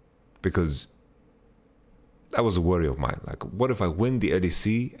 Because that was a worry of mine. Like, what if I win the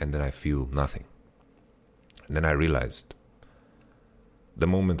LEC and then I feel nothing? And then I realized, the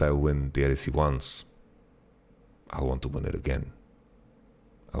moment I win the LEC once, I want to win it again.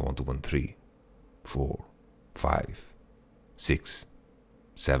 I want to win 3, 4, 5, 6,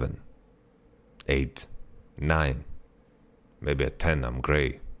 7, 8, 9. Maybe at 10 I'm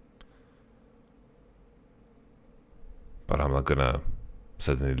grey. But I'm not gonna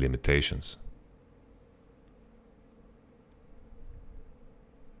set any limitations.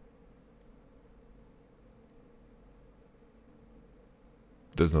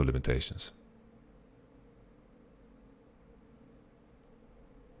 There's no limitations.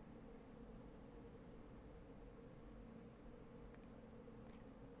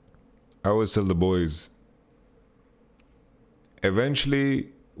 I always tell the boys,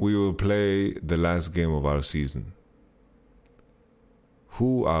 eventually we will play the last game of our season.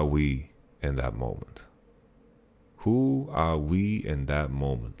 Who are we in that moment? Who are we in that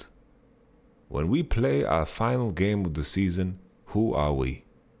moment? When we play our final game of the season, who are we?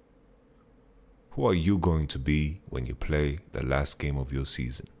 Who are you going to be when you play the last game of your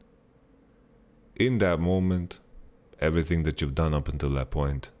season? In that moment, everything that you've done up until that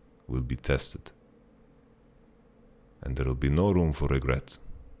point will be tested. And there will be no room for regret.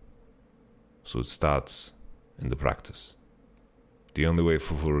 So it starts in the practice. The only way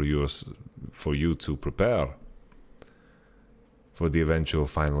for you to prepare for the eventual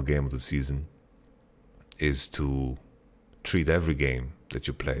final game of the season is to treat every game that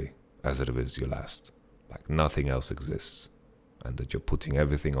you play as if it is your last. Like nothing else exists. And that you're putting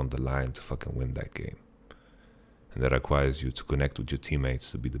everything on the line to fucking win that game. And that requires you to connect with your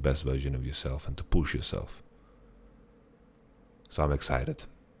teammates to be the best version of yourself and to push yourself. So I'm excited.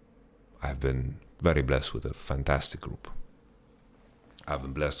 I've been very blessed with a fantastic group. I've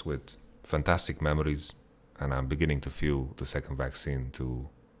been blessed with fantastic memories, and I'm beginning to feel the second vaccine to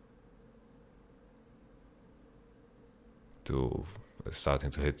starting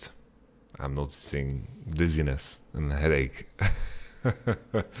to hit. I'm noticing dizziness and headache.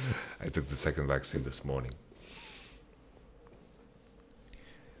 I took the second vaccine this morning.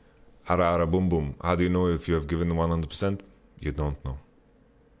 ara ara boom boom. How do you know if you have given 100%? You don't know.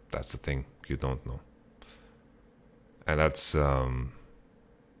 That's the thing. You don't know. And that's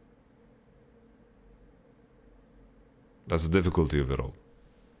the difficulty of it all.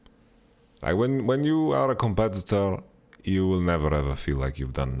 Like when you are a competitor, you will never ever feel like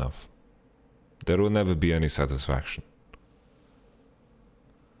you've done enough. There will never be any satisfaction.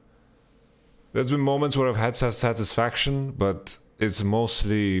 There's been moments where I've had satisfaction, but it's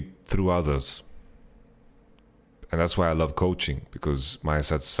mostly through others. And that's why I love coaching, because my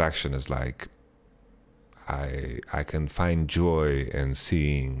satisfaction is like I can find joy in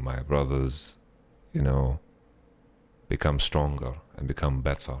seeing my brothers, become stronger and become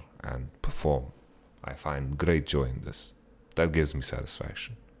better and perform. I find great joy in this. That gives me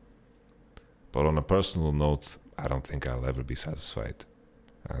satisfaction. But on a personal note, I don't think I'll ever be satisfied.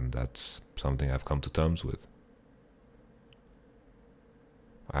 And that's something I've come to terms with.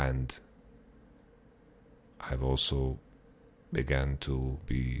 And I've also began to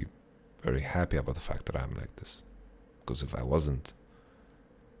be very happy about the fact that I'm like this. Because if I wasn't,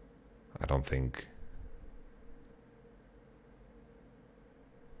 I don't think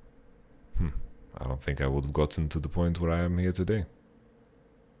I would have gotten to the point where I am here today.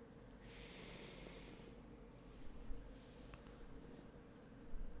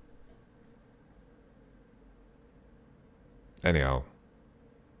 Anyhow,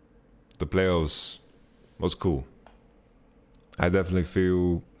 the playoffs was cool. I definitely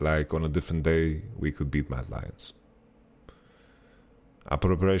feel like on a different day we could beat Mad Lions. Our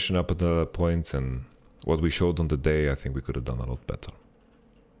preparation up until that point and what we showed on the day, I think we could have done a lot better.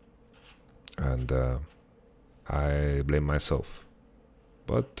 And I blame myself.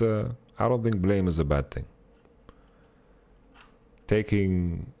 But I don't think blame is a bad thing.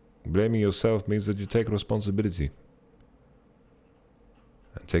 Blaming yourself means that you take responsibility.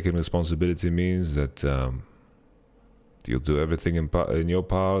 And taking responsibility means that you'll do everything in your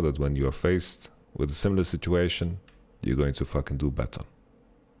power, that when you are faced with a similar situation, you're going to fucking do better.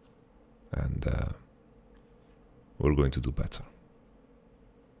 And we're going to do better.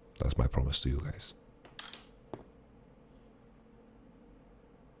 That's my promise to you guys.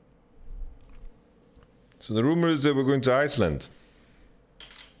 So the rumor is that we're going to Iceland.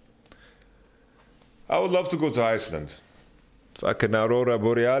 I would love to go to Iceland. Fucking Aurora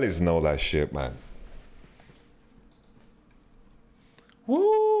Borealis and all that shit, man.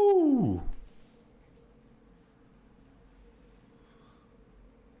 Woo!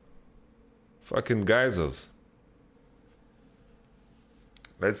 Fucking geysers.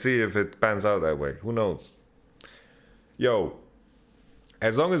 Let's see if it pans out that way. Who knows? Yo,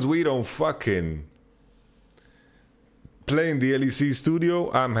 as long as we don't fucking play in the LEC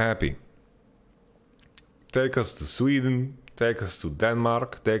studio, I'm happy. Take us to Sweden, take us to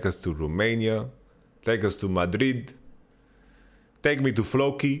Denmark, take us to Romania, take us to Madrid, take me to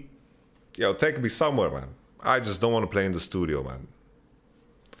Floki. Yo, take me somewhere, man. I just don't want to play in the studio, man.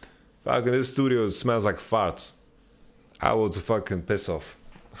 Fucking this studio smells like farts. I would fucking piss off.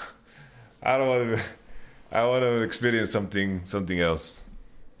 I want to experience something else.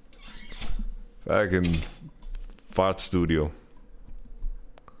 Fucking fart studio.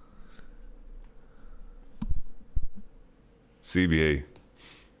 CBA.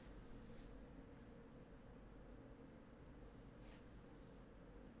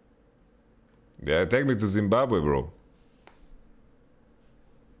 Yeah, take me to Zimbabwe, bro.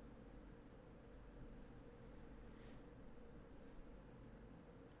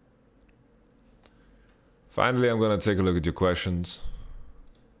 Finally, I'm gonna take a look at your questions.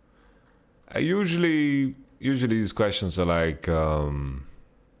 Usually these questions are like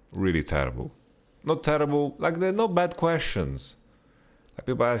really terrible. Not terrible, like they're not bad questions. Like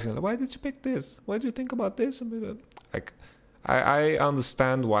people asking, like, why did you pick this? What did you think about this? Like, I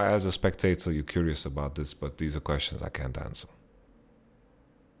understand why as a spectator you're curious about this, but these are questions I can't answer.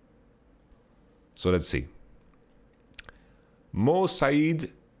 So let's see. Mo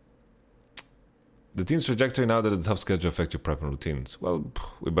Said, the team's trajectory now that the tough schedule affect your prep and routines. Well,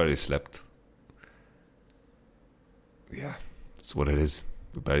 we barely slept. Yeah, that's what it is.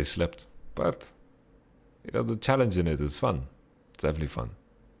 We barely slept. But, the challenge in it is fun. It's definitely fun.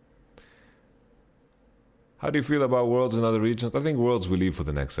 How do you feel about Worlds in other regions? I think Worlds will leave for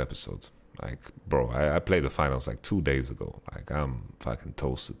the next episode. Like, bro, I played the finals like 2 days ago. Like, I'm fucking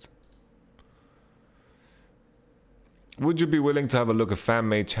toasted. Would you be willing to have a look at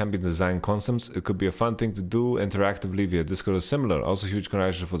fan-made champion design concepts? It could be a fun thing to do interactively via Discord or similar. Also, huge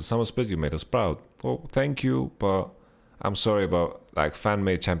congratulations for the summer split. You made us proud. Well, thank you, but I'm sorry about, like,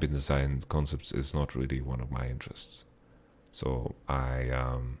 fan-made champion design concepts is not really one of my interests. So I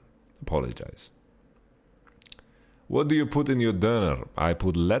Apologize. What do you put in your dinner? I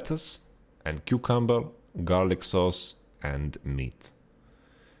put lettuce and cucumber, garlic sauce, and meat.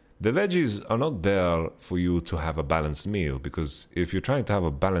 The veggies are not there for you to have a balanced meal, because if you're trying to have a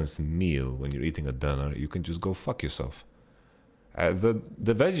balanced meal when you're eating a dinner, you can just go fuck yourself. The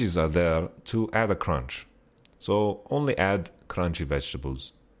veggies are there to add a crunch. So only add crunchy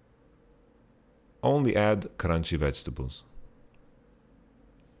vegetables. Only add crunchy vegetables.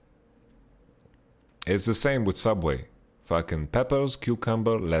 It's the same with Subway. Fucking peppers,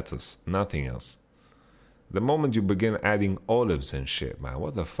 cucumber, lettuce. Nothing else. The moment you begin adding olives and shit, man,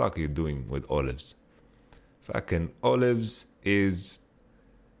 what the fuck are you doing with olives? Fucking olives is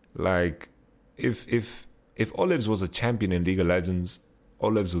like, if olives was a champion in League of Legends,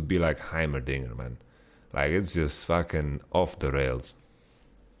 olives would be like Heimerdinger, man. Like, it's just fucking off the rails.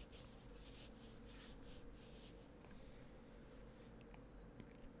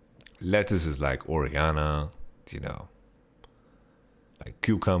 Lettuce is like Oriana, you know. Like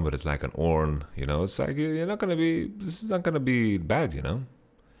cucumber is like an Orn, you know. It's like, you're not gonna be, this is not gonna be bad, you know.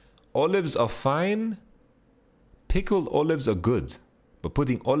 Olives are fine. Pickled olives are good. But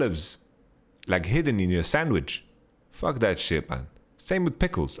putting olives like hidden in your sandwich, fuck that shit, man. Same with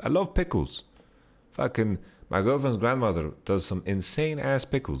pickles. I love pickles. Fucking, my girlfriend's grandmother does some insane ass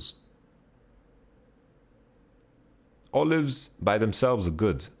pickles. Olives by themselves are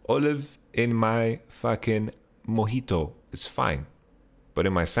good. Olive in my fucking mojito is fine. But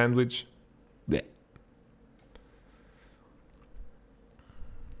in my sandwich, bleh.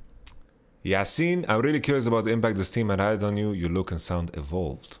 Yasin, I'm really curious about the impact this team had on you. You look and sound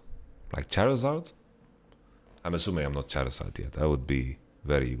evolved. Like Charizard? I'm assuming I'm not Charizard yet. That would be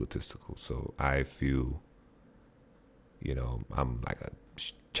very egotistical. So I feel, you know, I'm like a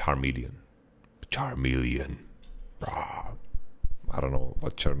Charmeleon. Charmeleon. I don't know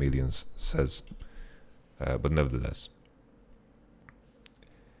what Charmeleon says. But nevertheless.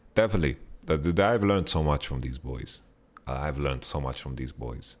 Definitely. I've learned so much from these boys.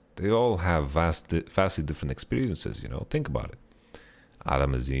 They all have vastly different experiences, you know. Think about it.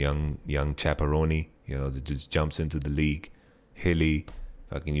 Adam is a young chaperone, you know, that just jumps into the league. Hilly,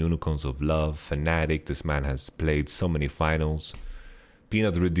 fucking Unicorns of Love, Fnatic. This man has played so many finals.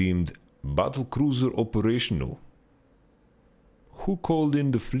 Peanut redeemed Battle Cruiser Operational. Who called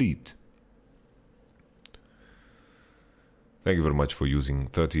in the fleet? Thank you very much for using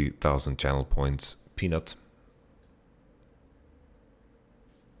 30,000 channel points, Peanut.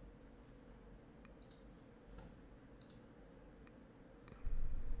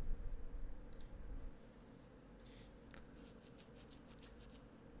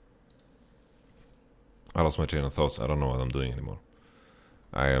 I lost my train of thoughts. I don't know what I'm doing anymore.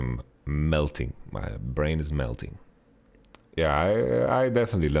 I am melting. My brain is melting. Yeah, I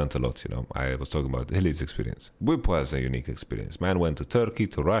definitely learned a lot, you know. I was talking about Hilly's experience. Bwipo has a unique experience. Man went to Turkey,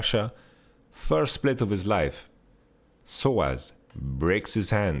 to Russia. First split of his life. Soaz breaks his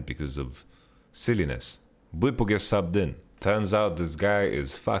hand because of silliness. Bwipo gets subbed in. Turns out this guy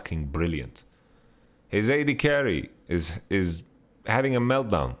is fucking brilliant. His AD carry is having a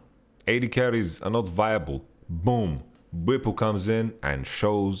meltdown. AD carries are not viable. Boom. Bwipo comes in and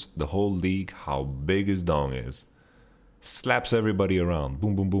shows the whole league how big his dong is. Slaps everybody around.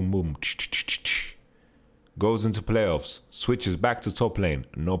 Boom, boom, boom, boom. Goes into playoffs. Switches back to top lane.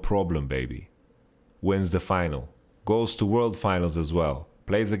 No problem, baby. Wins the final. Goes to world finals as well.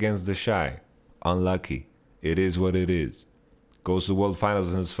 Plays against the Shy. Unlucky. It is what it is. Goes to world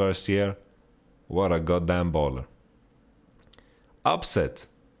finals in his first year. What a goddamn baller. Upset.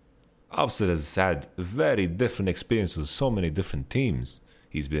 Upset has had very different experiences with so many different teams.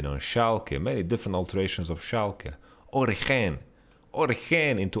 He's been on Schalke. Many different alterations of Schalke. Origen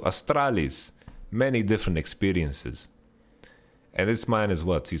into Astralis. Many different experiences. And this man is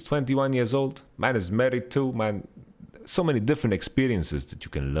what? He's 21 years old. Man is married too. Man, so many different experiences that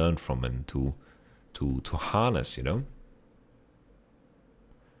you can learn from and to harness, you know?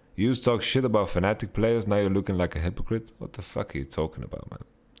 You used to talk shit about Fnatic players. Now you're looking like a hypocrite. What the fuck are you talking about, man?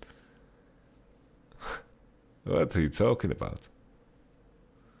 What are you talking about?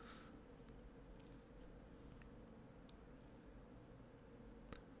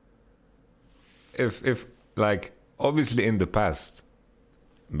 If like, obviously in the past,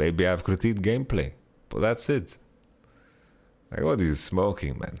 maybe I've critiqued gameplay, but that's it. Like, what are you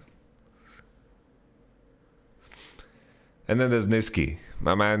smoking, man? And then there's Niski.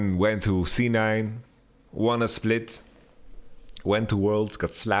 My man went to C9, won a split, went to Worlds,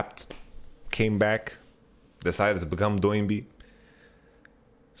 got slapped, came back, decided to become Doinby,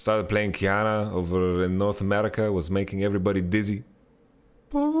 started playing Kiana over in North America, was making everybody dizzy.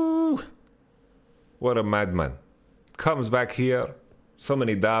 Ooh. What a madman. Comes back here. So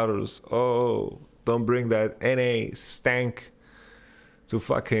many doubters. Oh, don't bring that NA stank to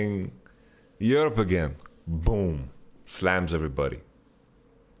fucking Europe again. Boom. Slams everybody.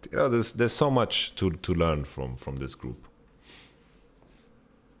 You know, there's so much to learn from this group.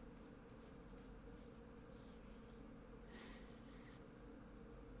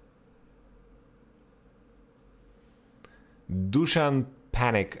 Dushan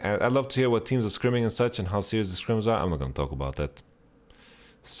Panic. I'd love to hear what teams are scrimming and such and how serious the scrims are. I'm not going to talk about that.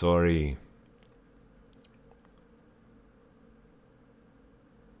 Sorry.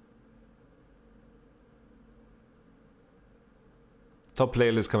 Top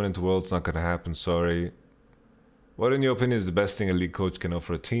playlist coming into Worlds, not going to happen. Sorry. What, in your opinion, is the best thing a league coach can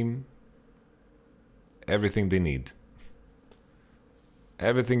offer a team? Everything they need.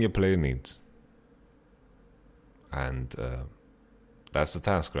 Everything your player needs. And that's the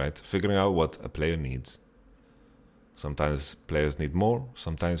task, right? Figuring out what a player needs. Sometimes players need more,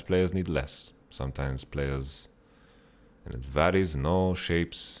 sometimes players need less. Sometimes players, and it varies in all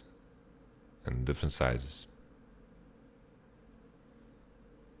shapes and different sizes.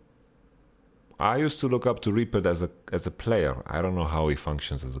 I used to look up to Reaper as a player. I don't know how he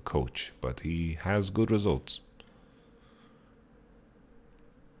functions as a coach, but he has good results.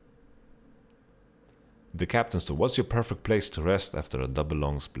 The captain store. What's your perfect place to rest after a double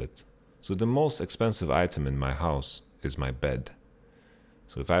long split? So the most expensive item in my house is my bed.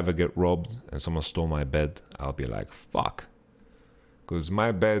 So if I ever get robbed and someone stole my bed, I'll be like, fuck. Because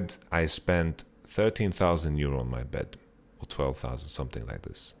my bed, I spent 13,000 euro on my bed. Or 12,000, something like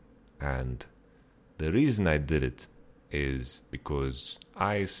this. And the reason I did it is because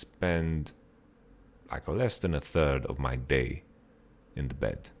I spend like less than a third of my day in the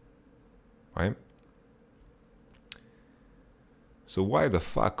bed. Right? So why the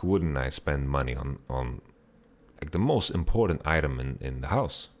fuck wouldn't I spend money on like the most important item in the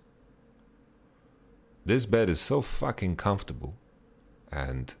house? This bed is so fucking comfortable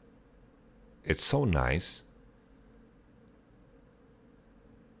and it's so nice.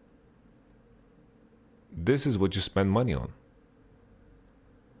 This is what you spend money on.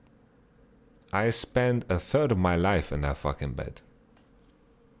 I spend a third of my life in that fucking bed.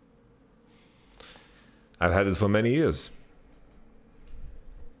 I've had it for many years.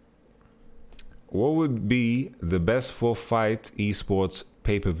 What would be the best for fight esports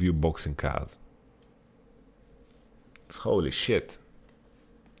pay-per-view boxing card? Holy shit.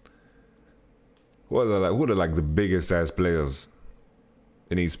 Who are like the biggest ass players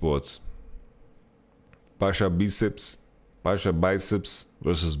in esports? Pasha Biceps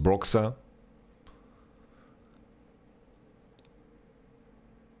versus Broxa.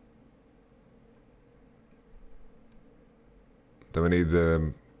 Then we need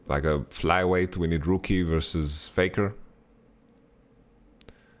like a flyweight. We need Rookie versus Faker.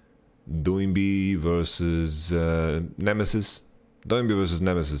 Doinby versus Nemesis. Doinby versus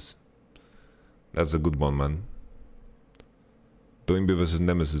Nemesis. That's a good one, man. Doinby versus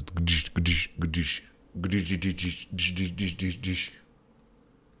Nemesis.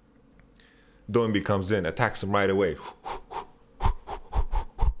 Doinby comes in, attacks him right away.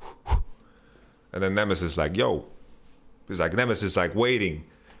 And then Nemesis like, yo. He's like, Nemesis like waiting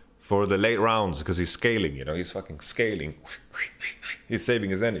for the late rounds because he's scaling, you know, he's fucking scaling. He's saving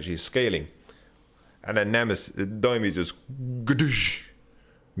his energy, he's scaling. And then Doinby just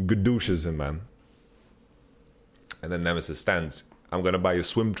gadooshes him, man. And then Nemesis stands. I'm gonna buy you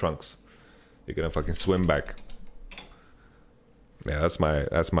swim trunks. You're gonna fucking swim back. Yeah, that's my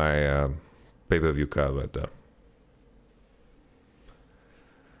pay-per-view card right there.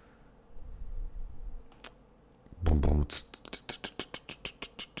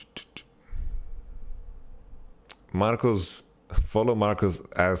 Marcos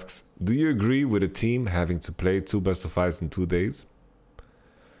asks, do you agree with a team having to play 2 best of 5s in 2 days?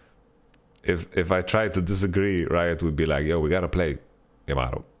 If I tried to disagree, Riot would be like, yo, we gotta play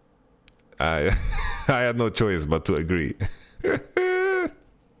Yamato. I had no choice but to agree.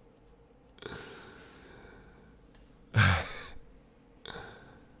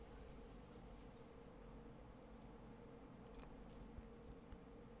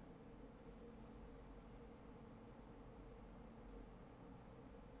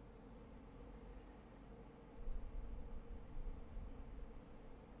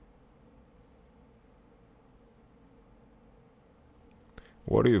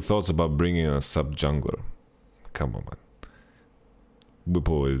 What are your thoughts about bringing a sub jungler? Come on, man.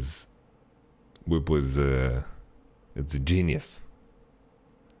 Whippo is it's a genius.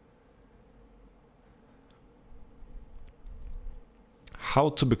 How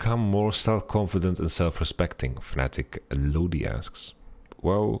to become more self-confident and self-respecting? Fanatic Lodi asks.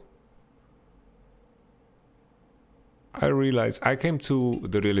 Well, I came to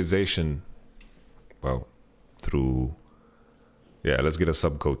the realization, well, through, let's get a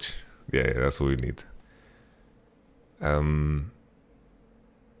sub coach. Yeah, that's what we need. I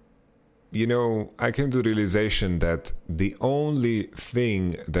came to the realization that the only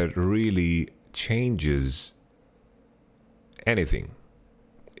thing that really changes anything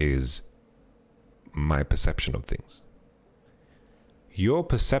is my perception of things. Your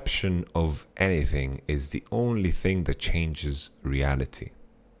perception of anything is the only thing that changes reality.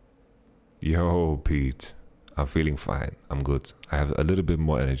 Yo, Pete, I'm feeling fine. I'm good. I have a little bit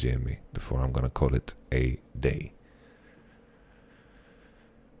more energy in me before I'm going to call it a day.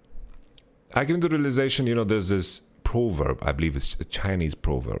 I came to the realization, there's this proverb. I believe it's a Chinese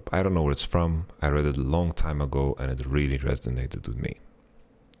proverb. I don't know where it's from. I read it a long time ago and it really resonated with me.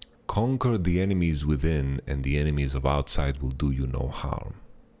 Conquer the enemies within, and the enemies of outside will do you no harm.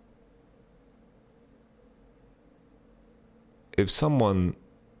 If someone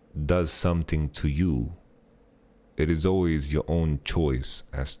does something to you, it is always your own choice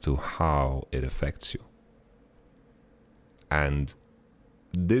as to how it affects you. And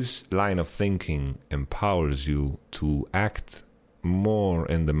this line of thinking empowers you to act more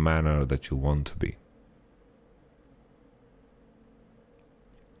in the manner that you want to be.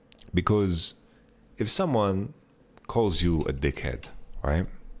 Because if someone calls you a dickhead, right?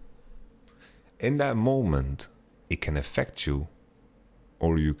 In that moment, it can affect you,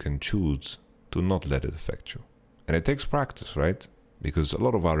 or you can choose to not let it affect you. And it takes practice, right? Because a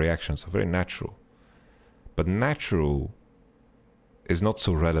lot of our reactions are very natural. But natural is not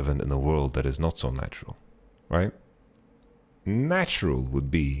so relevant in a world that is not so natural, right? Natural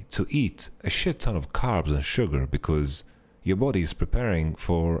would be to eat a shit ton of carbs and sugar because your body is preparing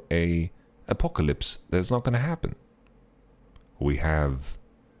for a apocalypse that's not going to happen. We have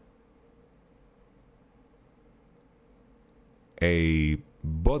a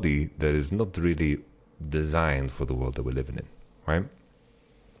body that is not really designed for the world that we're living in, right?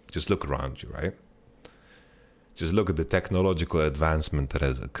 Just look around you, right? Just look at the technological advancement that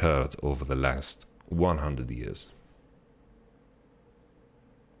has occurred over the last 100 years.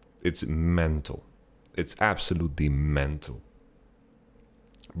 It's mental. It's absolutely mental.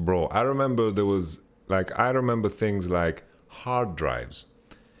 Bro, I remember things like hard drives.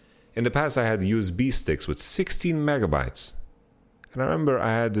 In the past, I had USB sticks with 16 megabytes. And I remember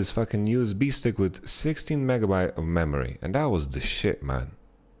I had this fucking USB stick with 16 megabyte of memory. And that was the shit, man.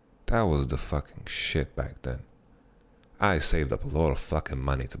 That was the fucking shit back then. I saved up a lot of fucking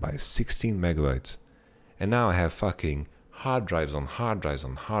money to buy 16 megabytes. And now I have fucking hard drives on hard drives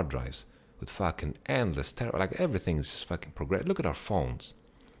on hard drives with fucking endless everything is just fucking progress. Look at our phones.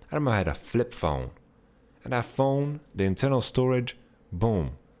 I remember I had a flip phone. And that phone, the internal storage,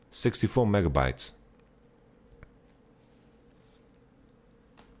 boom, 64 megabytes.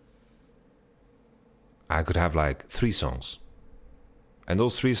 I could have 3 songs. And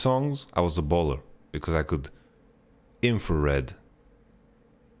those 3 songs, I was a baller because I could infrared.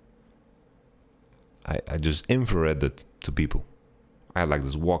 I just infrared it to people. I had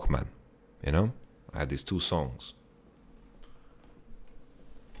this Walkman, I had these 2 songs.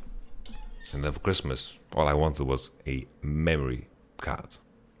 And then for Christmas, all I wanted was a memory card.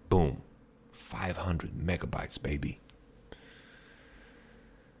 Boom. 500 megabytes, baby.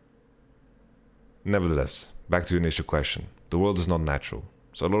 Nevertheless, back to your initial question. The world is not natural.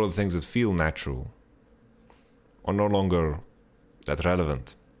 So a lot of the things that feel natural are no longer that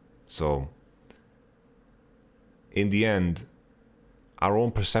relevant. So, in the end, our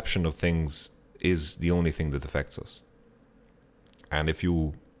own perception of things is the only thing that affects us. And if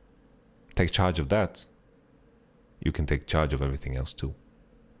you take charge of that, you can take charge of everything else too.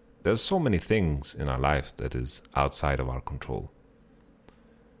 There's so many things in our life that is outside of our control.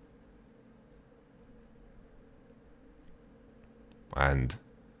 And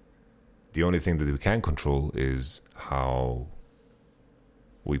the only thing that we can control is how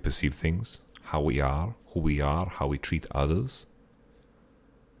we perceive things, how we are, who we are, how we treat others.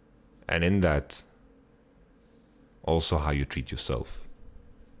 And in that, also how you treat yourself.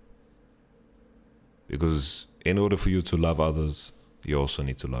 Because in order for you to love others, you also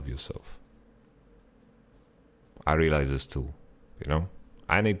need to love yourself. I realize this too,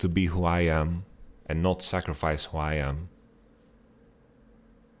 I need to be who I am and not sacrifice who I am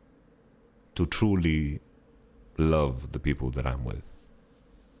to truly love the people that I'm with.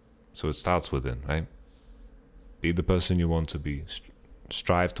 So it starts within, right? Be the person you want to be.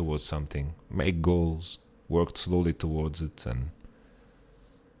 Strive towards something. Make goals. Work slowly towards it. And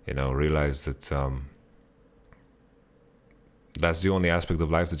realize that that's the only aspect of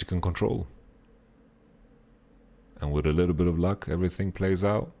life that you can control. And with a little bit of luck, everything plays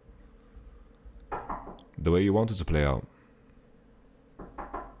out the way you want it to play out.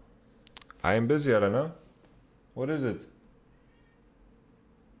 I am busy, I don't know. What is it?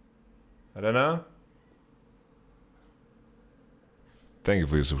 I don't know. Thank you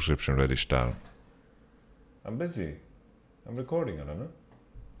for your subscription, Reddish Star. I'm busy. I'm recording, I don't know.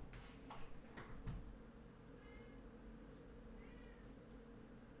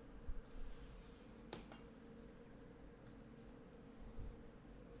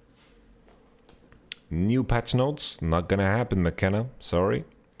 New patch notes, not gonna happen, McKenna. Sorry.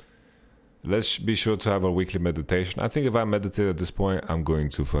 Let's be sure to have our weekly meditation. I think if I meditate at this point, I'm going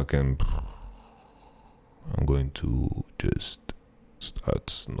to just start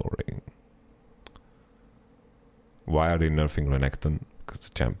snoring. Why are they nerfing Renekton? Because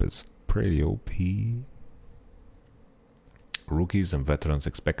the champ is pretty OP. Rookies and veterans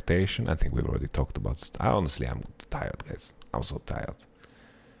expectation. I think we've already talked about. I'm tired, guys. I'm so tired.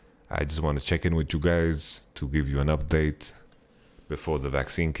 I just want to check in with you guys to give you an update before the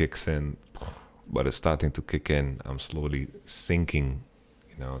vaccine kicks in. But it's starting to kick in. I'm slowly sinking.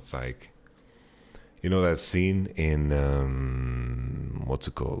 It's like, that scene in what's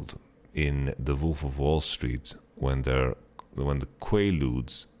it called? In The Wolf of Wall Street, when the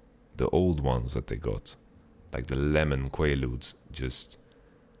Quaaludes, the old ones that they got, like the lemon Quaaludes, just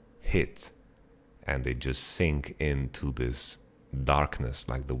hit, and they just sink into this darkness,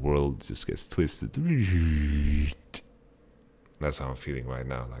 like the world just gets twisted. That's how I'm feeling right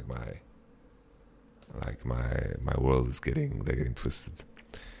now. Like my world is getting twisted.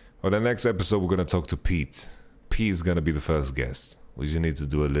 Well, the next episode we're gonna talk to Pete. Pete's gonna be the first guest. We just need to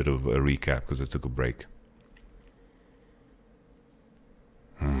do a recap because I took a break.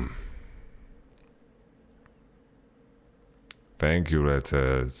 Thank you, Red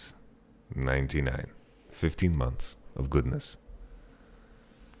 99. 15 months of goodness.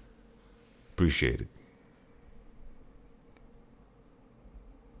 Appreciate it.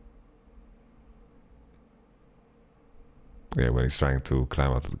 Yeah, when he's trying to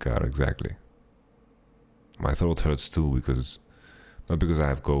climb out of the car, exactly. My throat hurts too not because I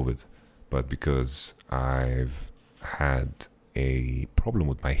have COVID, but because I've had a problem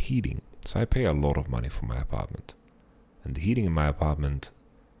with my heating. So I pay a lot of money for my apartment. And the heating in my apartment,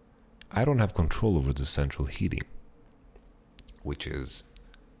 I don't have control over the central heating, which is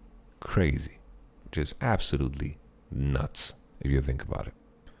crazy, which is absolutely nuts if you think about it.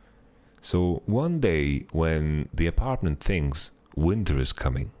 So one day when the apartment thinks winter is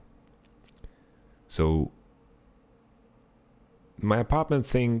coming, so my apartment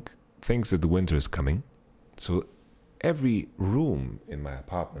thinks that the winter is coming, so every room in my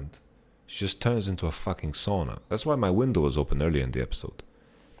apartment just turns into a fucking sauna. That's why my window was open earlier in the episode.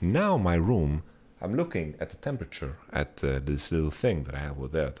 Now my room, I'm looking at the temperature at this little thing that I have over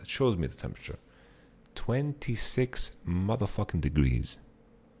there that shows me the temperature. 26 motherfucking degrees.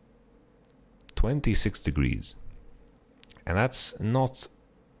 26 degrees. And that's not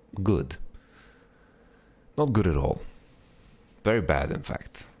good. Not good at all. Very bad, in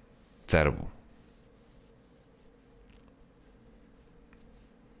fact. Terrible.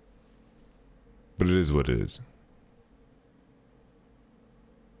 But it is what it is.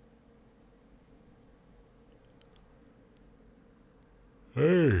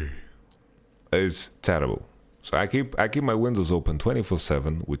 Hey. It's terrible. So I keep my windows open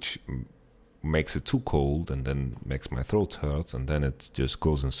 24/7, which makes it too cold and then makes my throat hurt, and then it just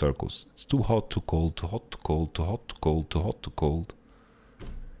goes in circles. It's too hot, too cold, too hot, too cold, too hot, too cold, too hot, too cold.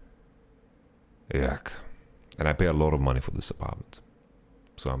 Yuck. And I pay a lot of money for this apartment.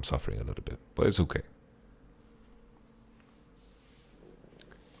 So I'm suffering a little bit, but it's okay.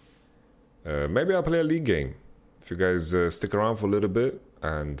 Maybe I'll play a league game. If you guys stick around for a little bit,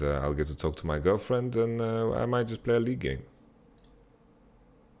 and I'll get to talk to my girlfriend, and I might just play a league game.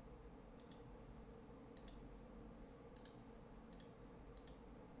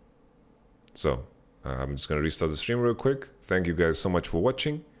 So, I'm just going to restart the stream real quick. Thank you guys so much for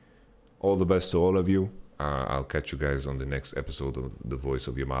watching. All the best to all of you. I'll catch you guys on the next episode of The Voice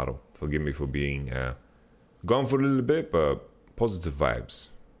of Yamato. Forgive me for being gone for a little bit, but positive vibes.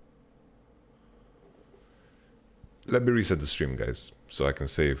 Let me reset the stream, guys, so I can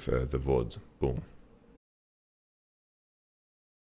save the VODs. Boom.